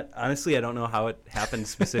internet. Honestly, I don't know how it happened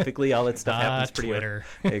specifically. All that stuff happens pretty Twitter.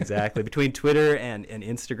 Exactly. Between Twitter and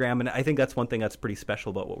Instagram. And I think that's one thing that's pretty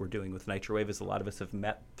special about what we're doing with Nitrowave is a lot of us have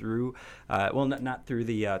met through, not through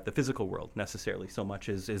the physical world necessarily so much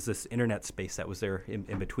as this internet space that was there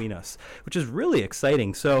in between us, which is really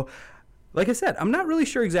exciting. So, like I said, I'm not really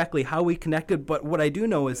sure exactly how we connected, but what I do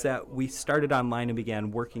know is that we started online and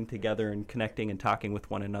began working together and connecting and talking with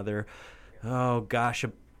one another. Oh, gosh,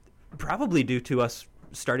 probably due to us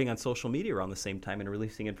starting on social media around the same time and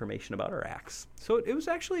releasing information about our acts. So it was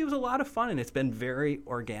a lot of fun, and it's been very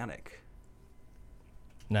organic.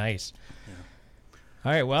 Nice. Yeah.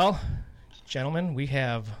 All right, well, gentlemen, we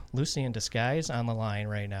have Lucy in Disguise on the line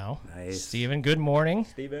right now. Nice. Steven, good morning.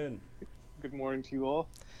 Steven. Good morning to you all.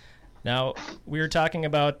 Now, we were talking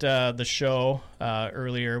about the show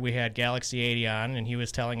earlier. We had Galaxy 80 on, and he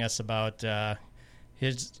was telling us about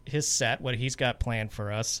his set, what he's got planned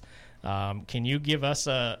for us. Can you give us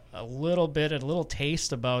a little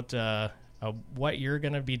taste about what you're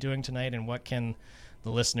going to be doing tonight, and what can the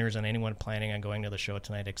listeners and anyone planning on going to the show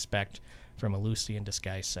tonight expect from a Lucy in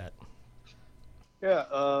Disguise set? Yeah,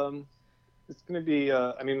 it's going to be,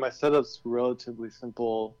 my setup's relatively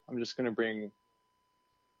simple. I'm just going to bring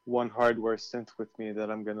one hardware synth with me that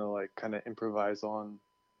I'm going to kind of improvise on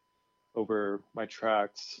over my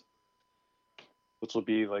tracks, which will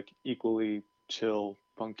be equally chill,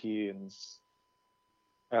 funky, and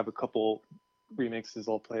I have a couple remixes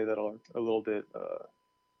I'll play that are a little bit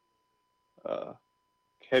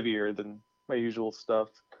heavier than my usual stuff,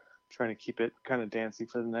 trying to keep it kind of dancey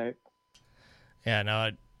for the night. Yeah, now,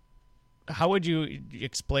 how would you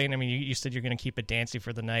explain, you said you're going to keep it dancey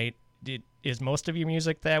for the night. Is most of your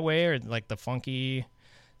music that way, or the funky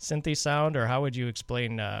synthy sound, or how would you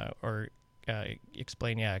explain what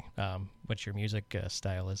your music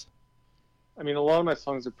style is? A lot of my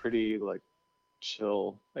songs are pretty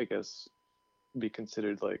chill, I guess, be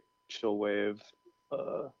considered chill wave.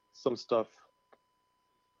 Some stuff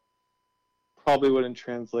probably wouldn't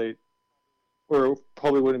translate, or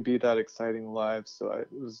probably wouldn't be that exciting live, so it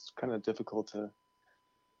was kind of difficult to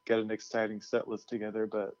get an exciting set list together,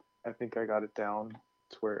 but I think I got it down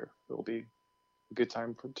to where it'll be a good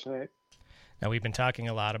time for tonight. Now, we've been talking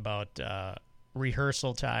a lot about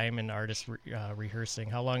rehearsal time and artists rehearsing.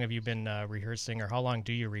 How long have you been rehearsing, or how long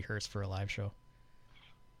do you rehearse for a live show?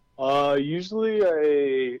 Usually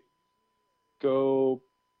I go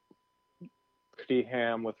pretty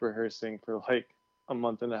ham with rehearsing for a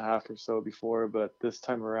month and a half or so before, but this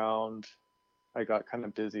time around I got kind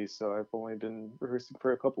of busy, so I've only been rehearsing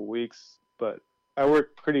for a couple weeks, but I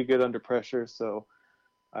work pretty good under pressure, so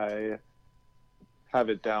I have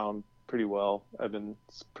it down pretty well. I've been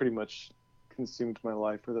pretty much consumed my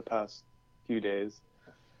life for the past few days.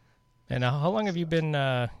 And how long have you been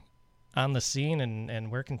on the scene,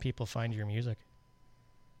 and where can people find your music?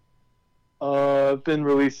 I've been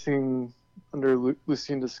releasing under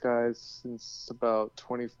Lucy in Disguise since about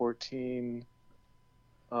 2014.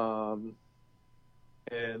 And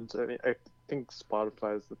I think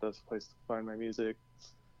Spotify is the best place to find my music.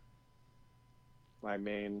 It's my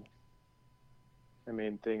main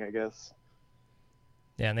thing, I guess.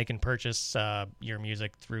 Yeah, and they can purchase your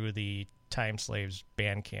music through the Time Slaves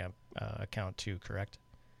Bandcamp account too, correct?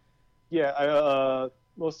 Yeah, I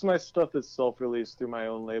most of my stuff is self-released through my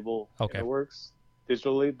own label, Okay. Interworks,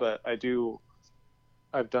 digitally, but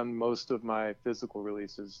I've done most of my physical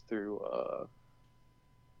releases through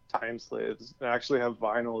Time Slaves. I actually have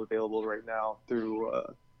vinyl available right now through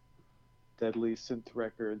Deadly Synth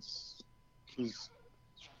Records. It's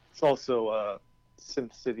also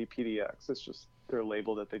Synth City PDX. It's just their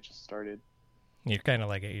label that they just started. You're kind of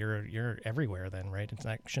like you're everywhere then, right? It's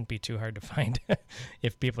not shouldn't be too hard to find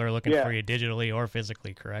if people are looking for you digitally or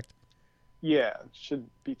physically, correct? Yeah, it shouldn't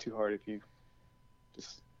be too hard if you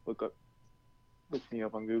just look me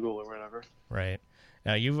up on Google or whatever. Right.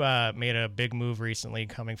 Now you've made a big move recently,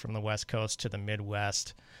 coming from the West Coast to the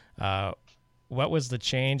Midwest. What was the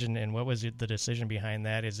change, and what was the decision behind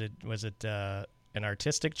that? Was it an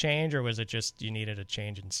artistic change, or was it just you needed a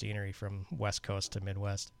change in scenery from West Coast to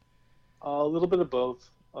Midwest? A little bit of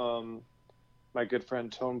both. My good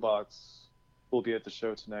friend Tonebox will be at the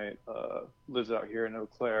show tonight. Lives out here in Eau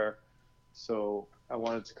Claire, so I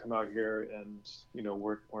wanted to come out here and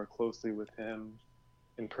work more closely with him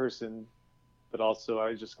in person. But also,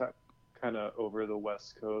 I just got kind of over the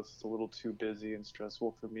West Coast. It's a little too busy and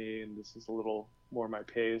stressful for me, and this is a little more my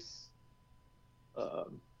pace.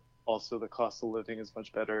 Also, the cost of living is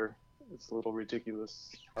much better. It's a little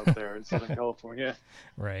ridiculous out there in Southern California.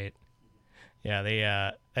 Right.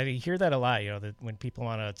 Yeah, I hear that a lot. That when people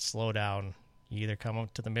want to slow down, you either come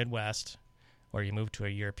up to the Midwest or you move to a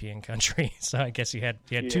European country. So I guess you had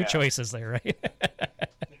two choices there, right?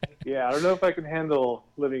 Yeah, I don't know if I can handle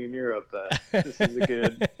living in Europe, but this is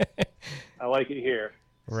I like it here.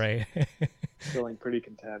 Right. Feeling pretty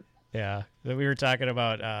content. Yeah. We were talking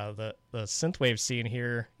about the synthwave scene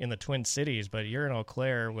here in the Twin Cities, but you're in Eau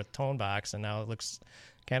Claire with Tonebox, and now it looks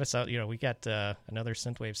kind of south. We got another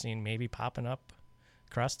synthwave scene maybe popping up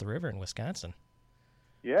across the river in Wisconsin.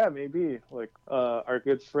 Yeah, maybe. Like our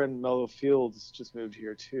good friend Mellow Fields just moved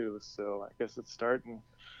here too, so I guess it's starting.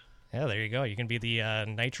 Yeah, there you go. You can be the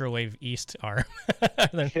Nitrowave East arm.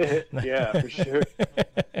 Yeah, for sure.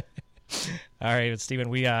 All right, Stephen.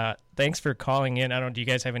 We thanks for calling in. Do you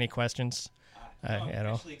guys have any questions? I'm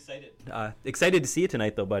actually excited. Excited to see you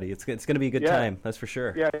tonight, though, buddy. It's going to be a good time. That's for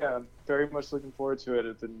sure. Yeah. I'm very much looking forward to it.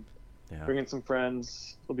 I've been bringing some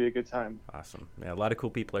friends. It'll be a good time. Awesome. Yeah, a lot of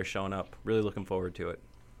cool people are showing up. Really looking forward to it.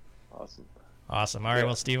 Awesome. All right.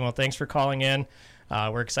 Well, Stephen. Well, thanks for calling in.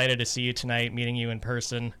 We're excited to see you tonight, meeting you in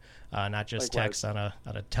person, not just text on a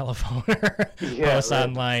telephone or post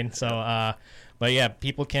online. So, but yeah,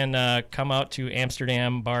 people can come out to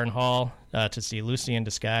Amsterdam Barn Hall to see Lucy in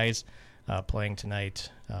Disguise playing tonight.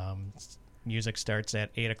 Music starts at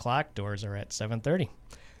 8 o'clock. Doors are at 7:30.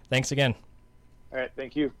 Thanks again. All right.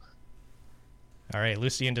 Thank you. All right.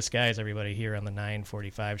 Lucy in Disguise, everybody, here on the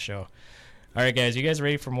 9:45 show. All right, guys. You guys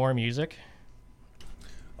ready for more music?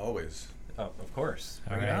 Always. Oh, of course.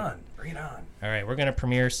 Bring it on. All right, we're going to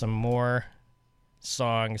premiere some more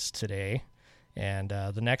songs today. And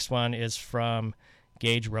the next one is from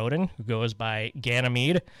Gage Roden, who goes by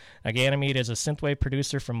Ganymede. Ganymede is a synthwave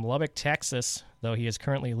producer from Lubbock, Texas, though he is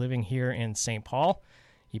currently living here in St. Paul.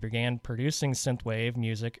 He began producing synthwave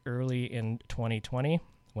music early in 2020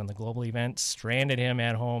 when the global event stranded him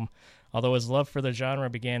at home, although his love for the genre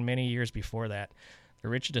began many years before that. The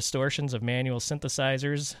rich distortions of manual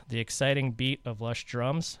synthesizers, the exciting beat of lush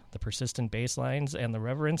drums, the persistent bass lines, and the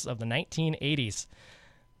reverence of the 1980s.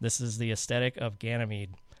 This is the aesthetic of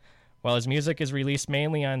Ganymede. While his music is released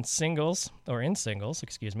mainly on singles,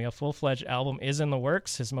 a full-fledged album is in the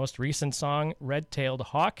works. His most recent song, Red-Tailed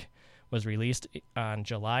Hawk, was released on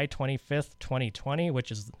July 25th, 2020,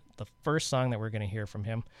 which is the first song that we're going to hear from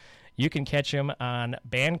him. You can catch him on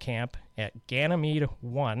Bandcamp at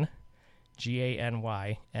Ganymede1,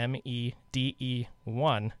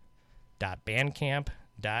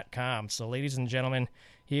 GANYMEDE1.bandcamp.com. So, ladies and gentlemen,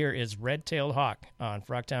 here is Red-Tailed Hawk on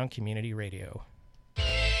Frogtown Community Radio.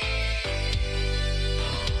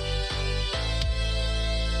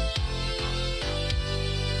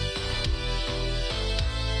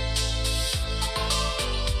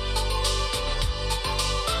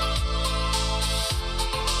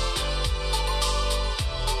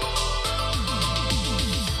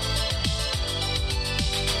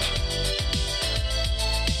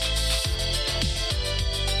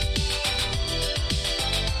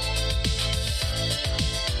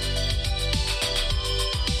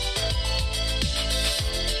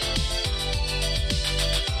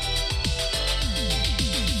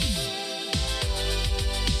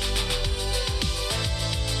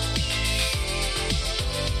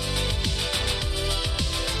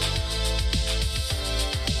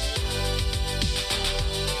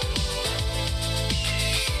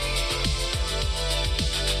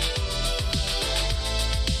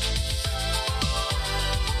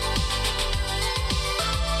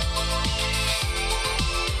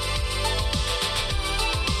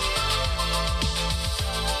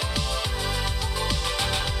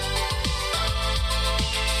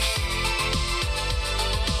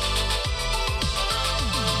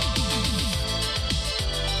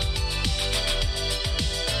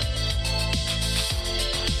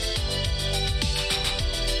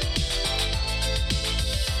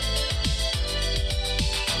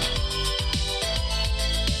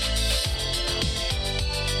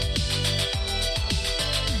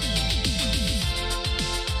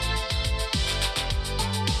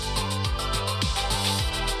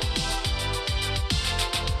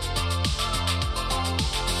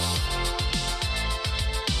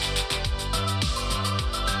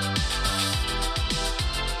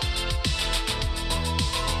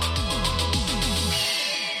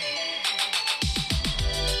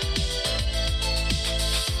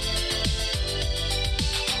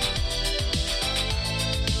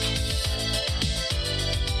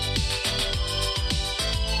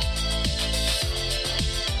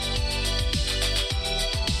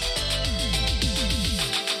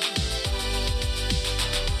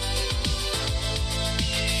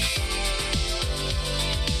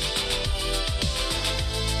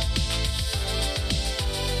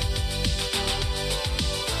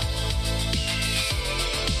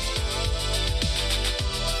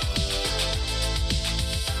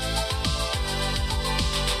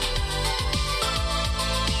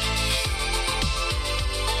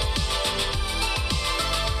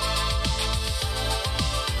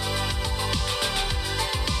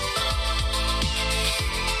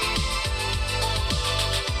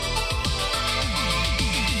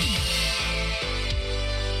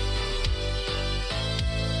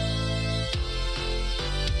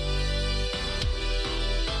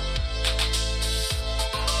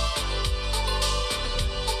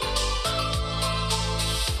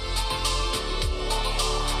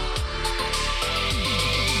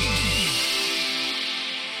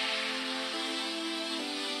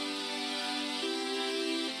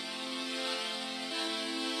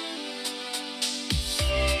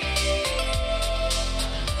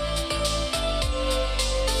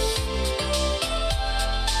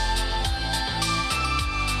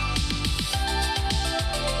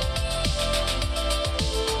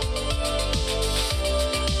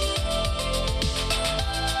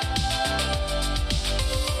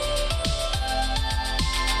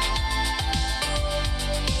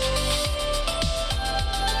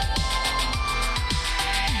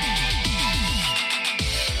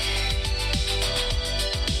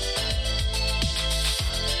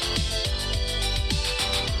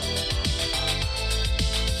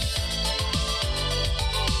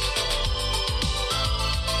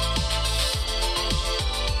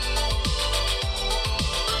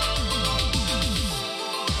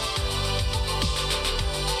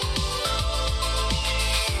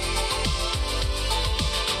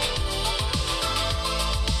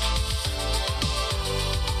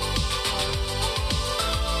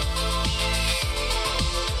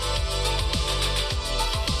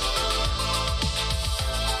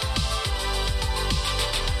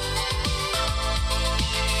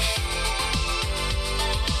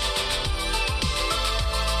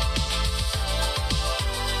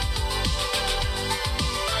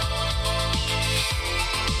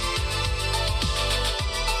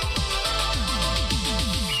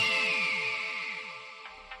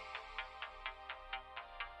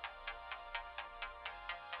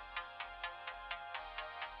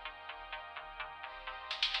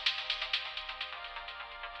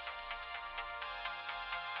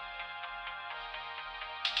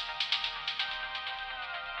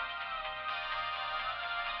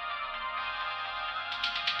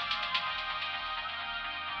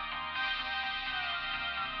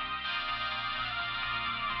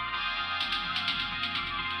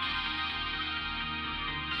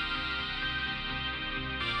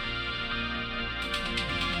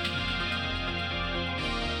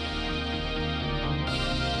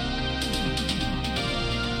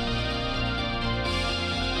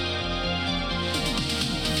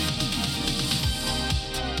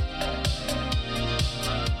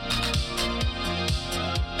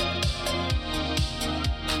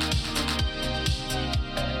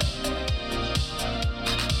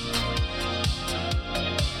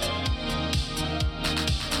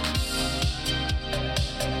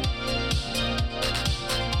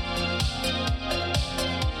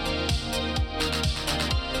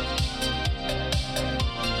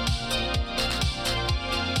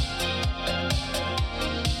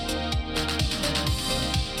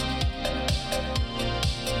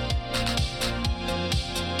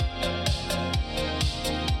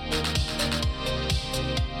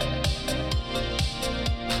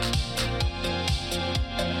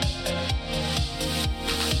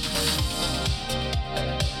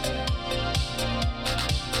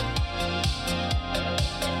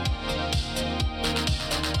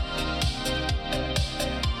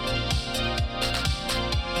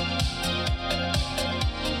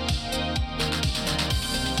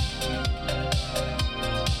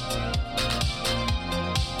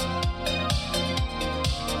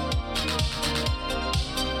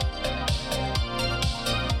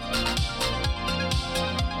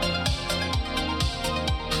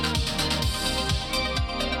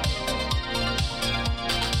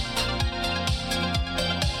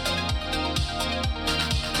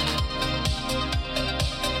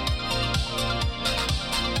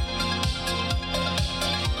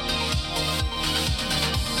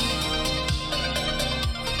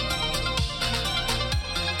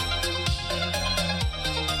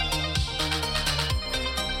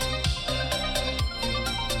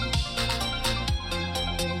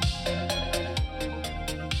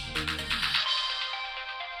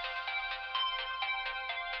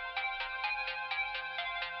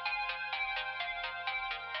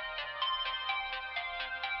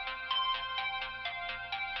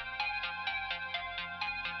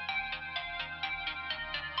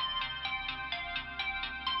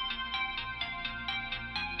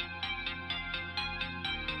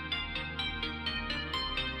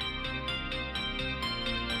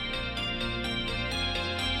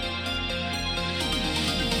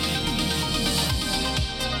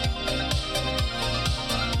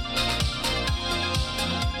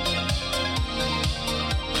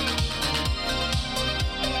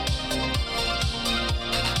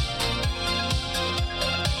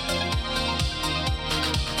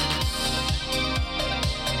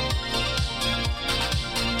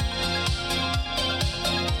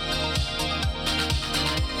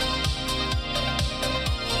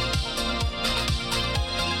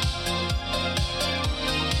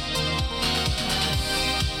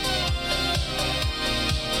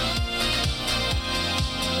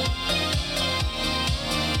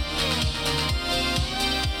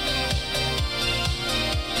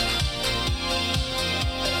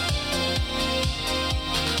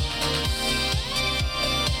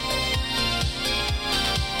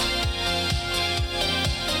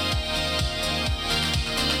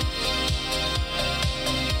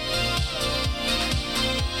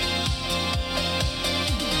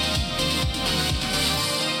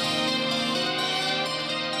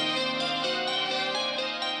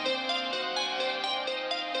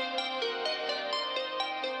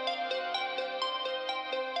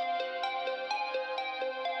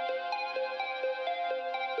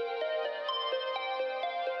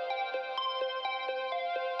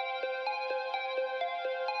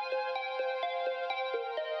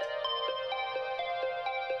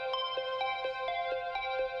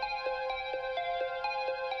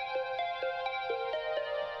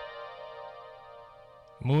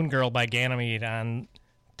 Moon Girl by Ganymede on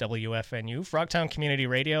WFNU, Frogtown Community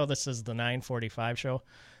Radio. This is the 945 show.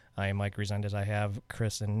 I am Mike Resendez. I have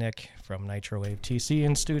Chris and Nick from Nitrowave TC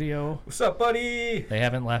in studio. What's up, buddy? They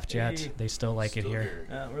haven't left yet. They still like it here.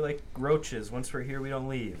 We're like roaches. Once we're here, we don't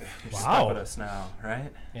leave. You're Wow. stuck with us now,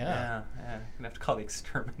 right? Yeah. Gonna have to call the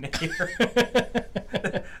exterminator.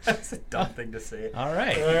 That's a dumb thing to say. All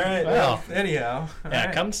right. Well, anyhow. Yeah,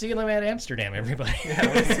 right. Come see them at Amsterdam, everybody.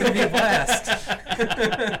 Yeah, it's gonna be a blast.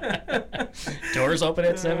 Doors open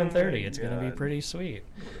at 7:30. It's going to be God. pretty sweet.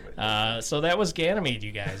 So that was Ganymede,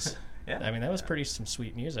 you guys. Yeah. I mean, that was some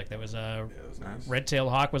sweet music. That was It was nice. Red-Tailed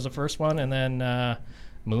Hawk was the first one, and then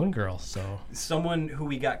Moon Girl. So someone who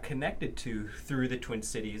we got connected to through the Twin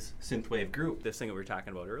Cities synthwave group, this thing that we were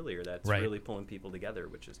talking about earlier, that's Right. really pulling people together,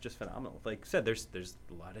 which is just phenomenal. Like I said, there's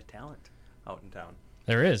a lot of talent out in town.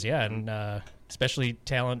 there is, yeah, and especially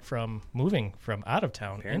talent from moving from out of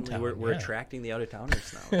town. Apparently, in town. we're yeah. attracting the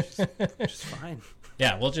out-of-towners now, which is fine.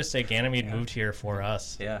 Yeah, we'll just say Ganymede moved here for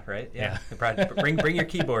us. Yeah, right? Yeah. Bring your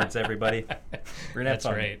keyboards, everybody. We're gonna have That's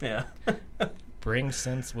fun. right. Yeah. Bring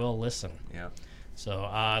synths, we'll listen. Yeah. So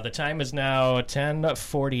the time is now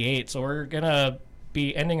 10:48, so we're going to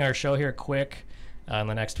be ending our show here quick in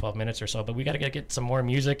the next 12 minutes or so, but we got to get some more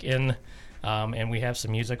music in, and we have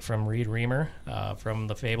some music from Reed Reamer from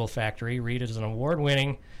the Fable Factory. Reed is an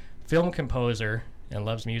award-winning film composer and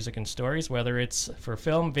loves music and stories, whether it's for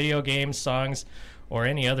film, video games, songs, or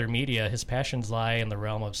any other media. His passions lie in the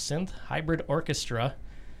realm of synth, hybrid orchestra,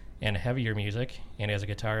 and heavier music. And as a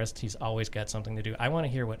guitarist, he's always got something to do. I want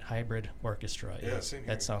to hear what hybrid orchestra is. Yeah, same here.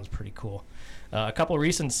 That sounds pretty cool. A couple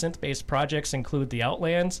recent synth-based projects include The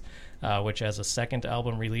Outlands, which has a second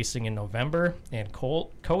album releasing in November, and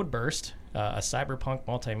Code Burst, a cyberpunk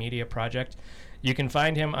multimedia project. You can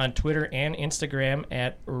find him on Twitter and Instagram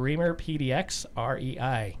at ReimerPDX,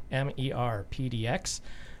 ReimerPDX.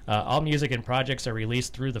 All music and projects are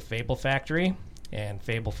released through the Fable Factory and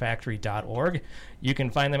fablefactory.org. You can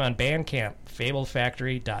find them on Bandcamp,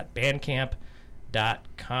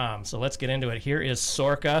 fablefactory.bandcamp.com. So let's get into it. Here is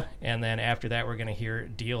Sorka, and then after that we're going to hear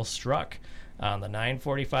Deal Struck on the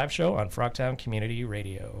 945 show on Frogtown Community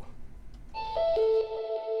Radio.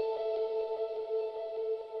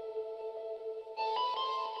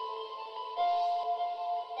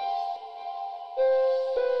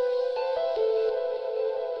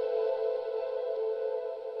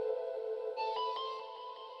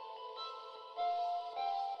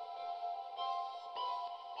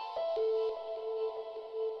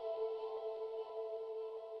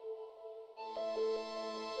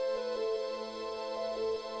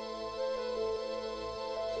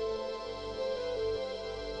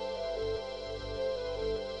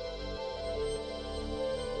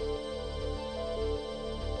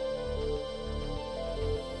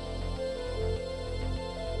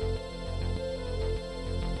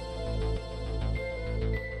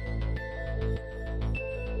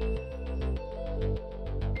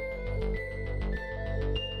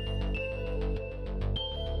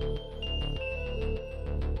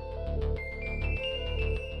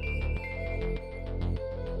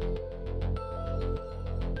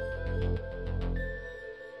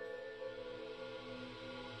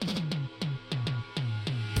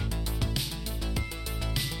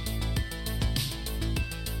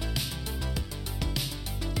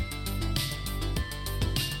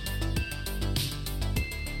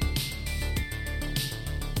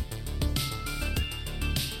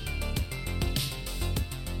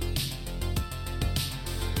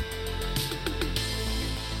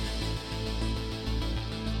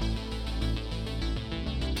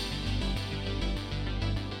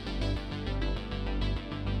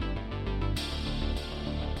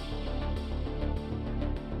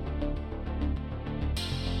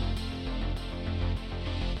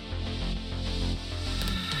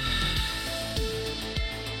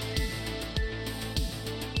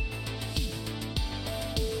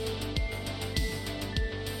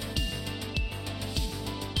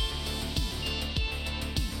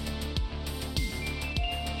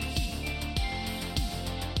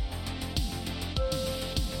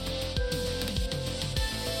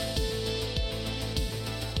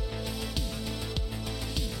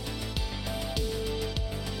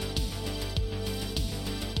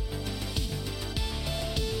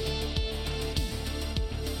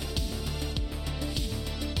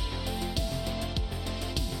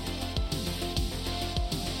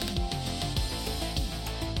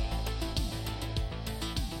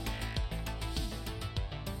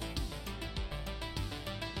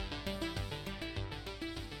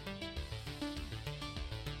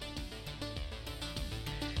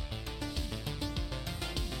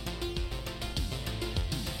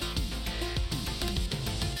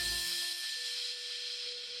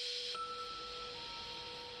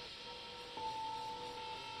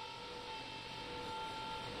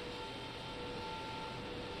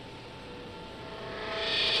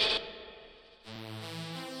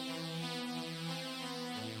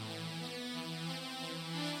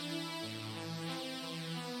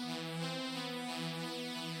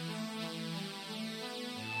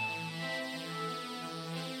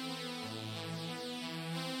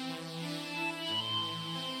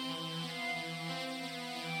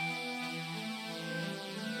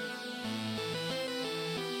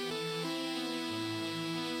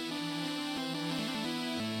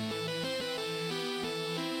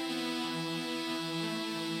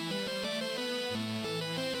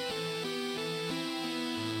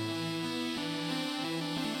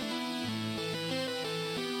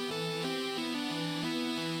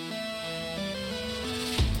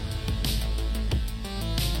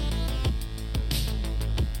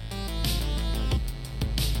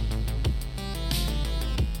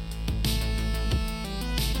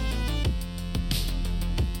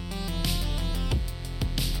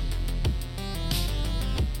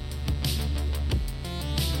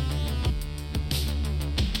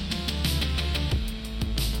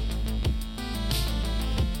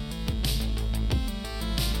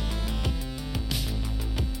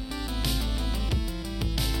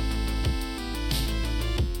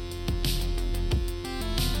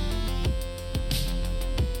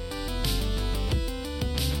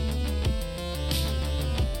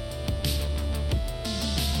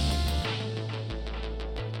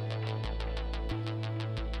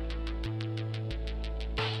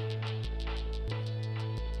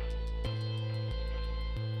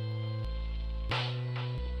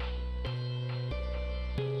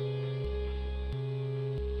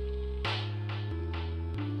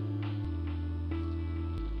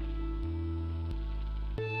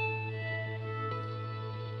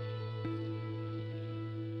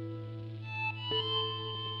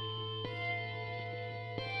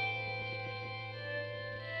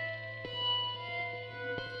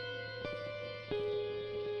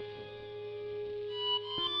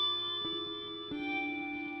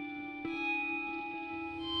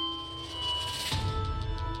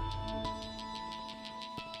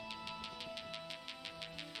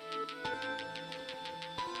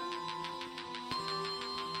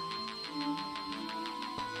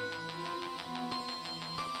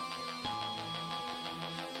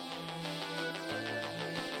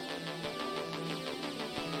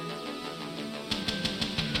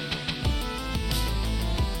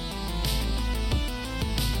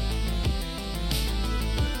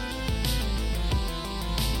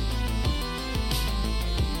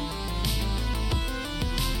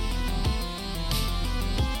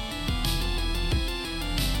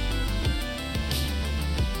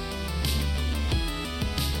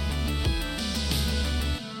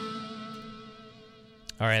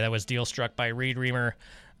 All right, that was Deal Struck by Reed Reamer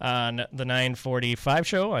on the 945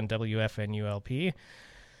 show on WFNULP,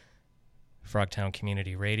 Frogtown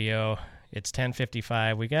Community Radio. It's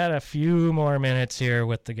 10:55. We got a few more minutes here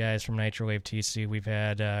with the guys from Nitrowave TC. We've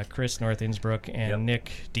had Chris North Innsbruck and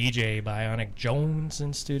Nick DJ Bionic Jones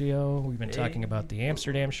in studio. We've been talking about the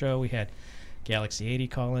Amsterdam show. We had Galaxy 80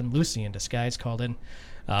 call in. Lucy in Disguise called in.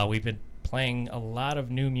 We've been playing a lot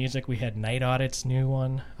of new music. We had Night Audit's new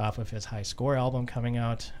one off of his High Score album coming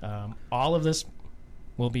out. All of this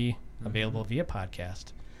will be available via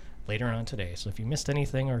podcast later on today. So if you missed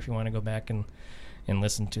anything, or if you want to go back and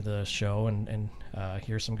listen to the show and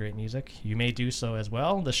hear some great music, you may do so as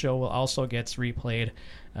well. The show will also get replayed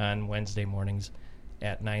on Wednesday mornings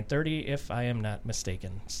at 9:30, if I am not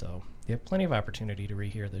mistaken. So you have plenty of opportunity to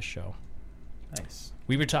rehear this show. Nice.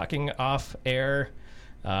 We were talking off air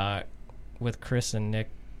with Chris and Nick.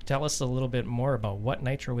 Tell us a little bit more about what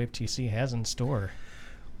Nitrowave TC has in store.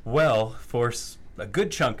 Well, for a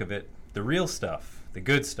good chunk of it, the real stuff, the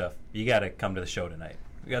good stuff, you got to come to the show tonight.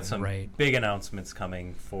 We got some big announcements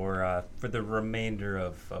coming for the remainder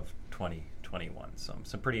of 2021.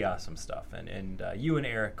 Some pretty awesome stuff, and you and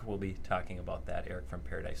Eric will be talking about that. Eric from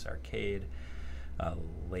Paradise Arcade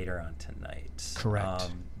later on tonight.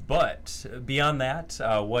 Correct. But beyond that,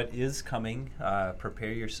 what is coming?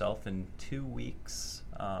 Prepare yourself. In 2 weeks,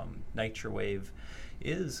 Nitrowave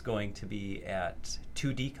is going to be at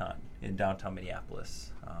 2DCon in downtown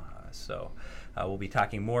Minneapolis. So we'll be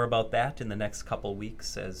talking more about that in the next couple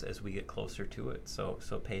weeks as we get closer to it. So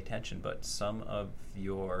pay attention. But some of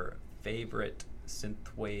your favorite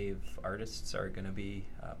synthwave artists are going to be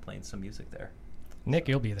playing some music there. Nick,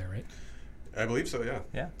 you'll be there, right? I believe so, yeah.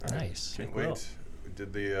 Yeah. Nice. Can't wait. We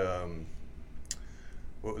did the,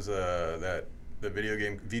 what was the video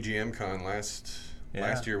game, VGM Con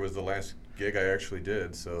last year was the last gig I actually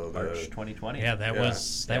did. So March 2020. Yeah, that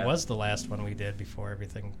was the last one we did before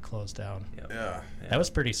everything closed down. Yep. Yeah. That was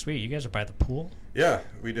pretty sweet. You guys are by the pool? Yeah,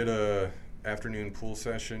 we did a afternoon pool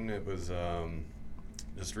session. It was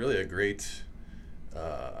just really a great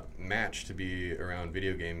match to be around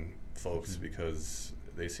video game folks because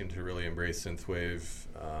they seem to really embrace synthwave.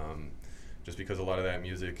 Just because a lot of that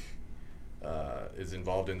music is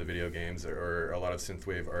involved in the video games, or a lot of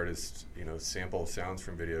synthwave artists, sample sounds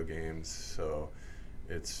from video games. So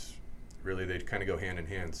it's really, they kind of go hand in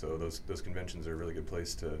hand. So those conventions are a really good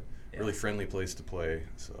place really friendly place to play.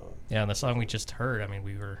 So yeah, and the song we just heard,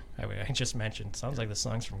 I just mentioned, sounds like the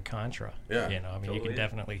songs from Contra. Yeah, totally. You can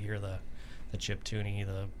definitely hear the chiptune-y,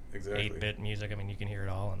 the 8-bit music. You can hear it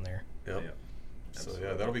all in there. Yep. So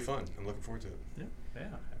yeah, that'll be fun. I'm looking forward to it. Yeah,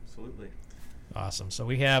 absolutely. Awesome. So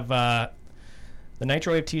we have the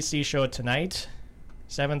Nitrowave TC show tonight,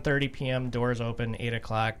 7:30 p.m. Doors open, 8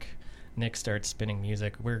 o'clock. Nick starts spinning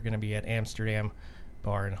music. We're going to be at Amsterdam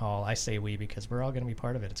Bar and Hall. I say we because we're all going to be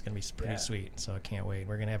part of it. It's going to be pretty sweet, so I can't wait.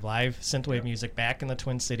 We're going to have live synthwave music back in the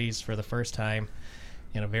Twin Cities for the first time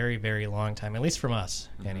in a very, very long time, at least from us,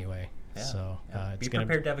 anyway. Yeah. So be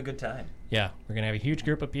prepared to have a good time. Yeah, we're going to have a huge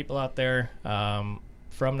group of people out there from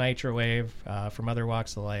Nitrowave, from other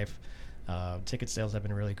walks of life. Ticket sales have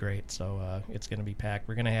been really great, so it's going to be packed.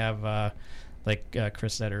 We're going to have, like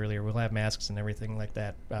Chris said earlier, we'll have masks and everything like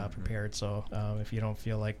that prepared. So if you don't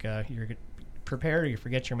feel like you're prepared or you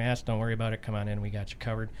forget your mask, don't worry about it. Come on in. We got you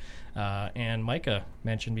covered. And Micah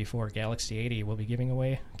mentioned before, Galaxy 80 will be giving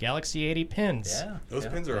away Galaxy 80 pins. Yeah. Those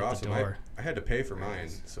pins are awesome. I had to pay for mine,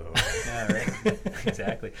 so. Yeah, right.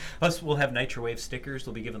 Exactly. Plus, we'll have Nitrowave stickers.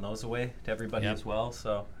 We'll be giving those away to everybody as well.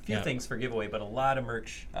 So a few things for giveaway, but a lot of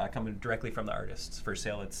merch coming directly from the artists for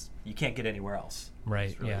sale. You can't get anywhere else.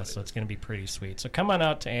 Right. Really so it's going to be pretty sweet. So come on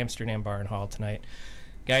out to Amsterdam Bar and Hall tonight.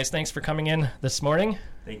 Guys, thanks for coming in this morning.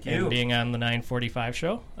 Thank you. And being on the 945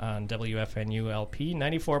 show on WFNULP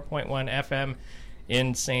 94.1 FM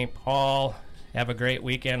in St. Paul. Have a great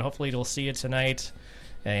weekend. Hopefully we'll see you tonight.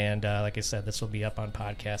 And like I said, this will be up on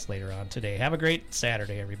podcast later on today. Have a great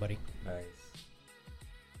Saturday, everybody. Nice.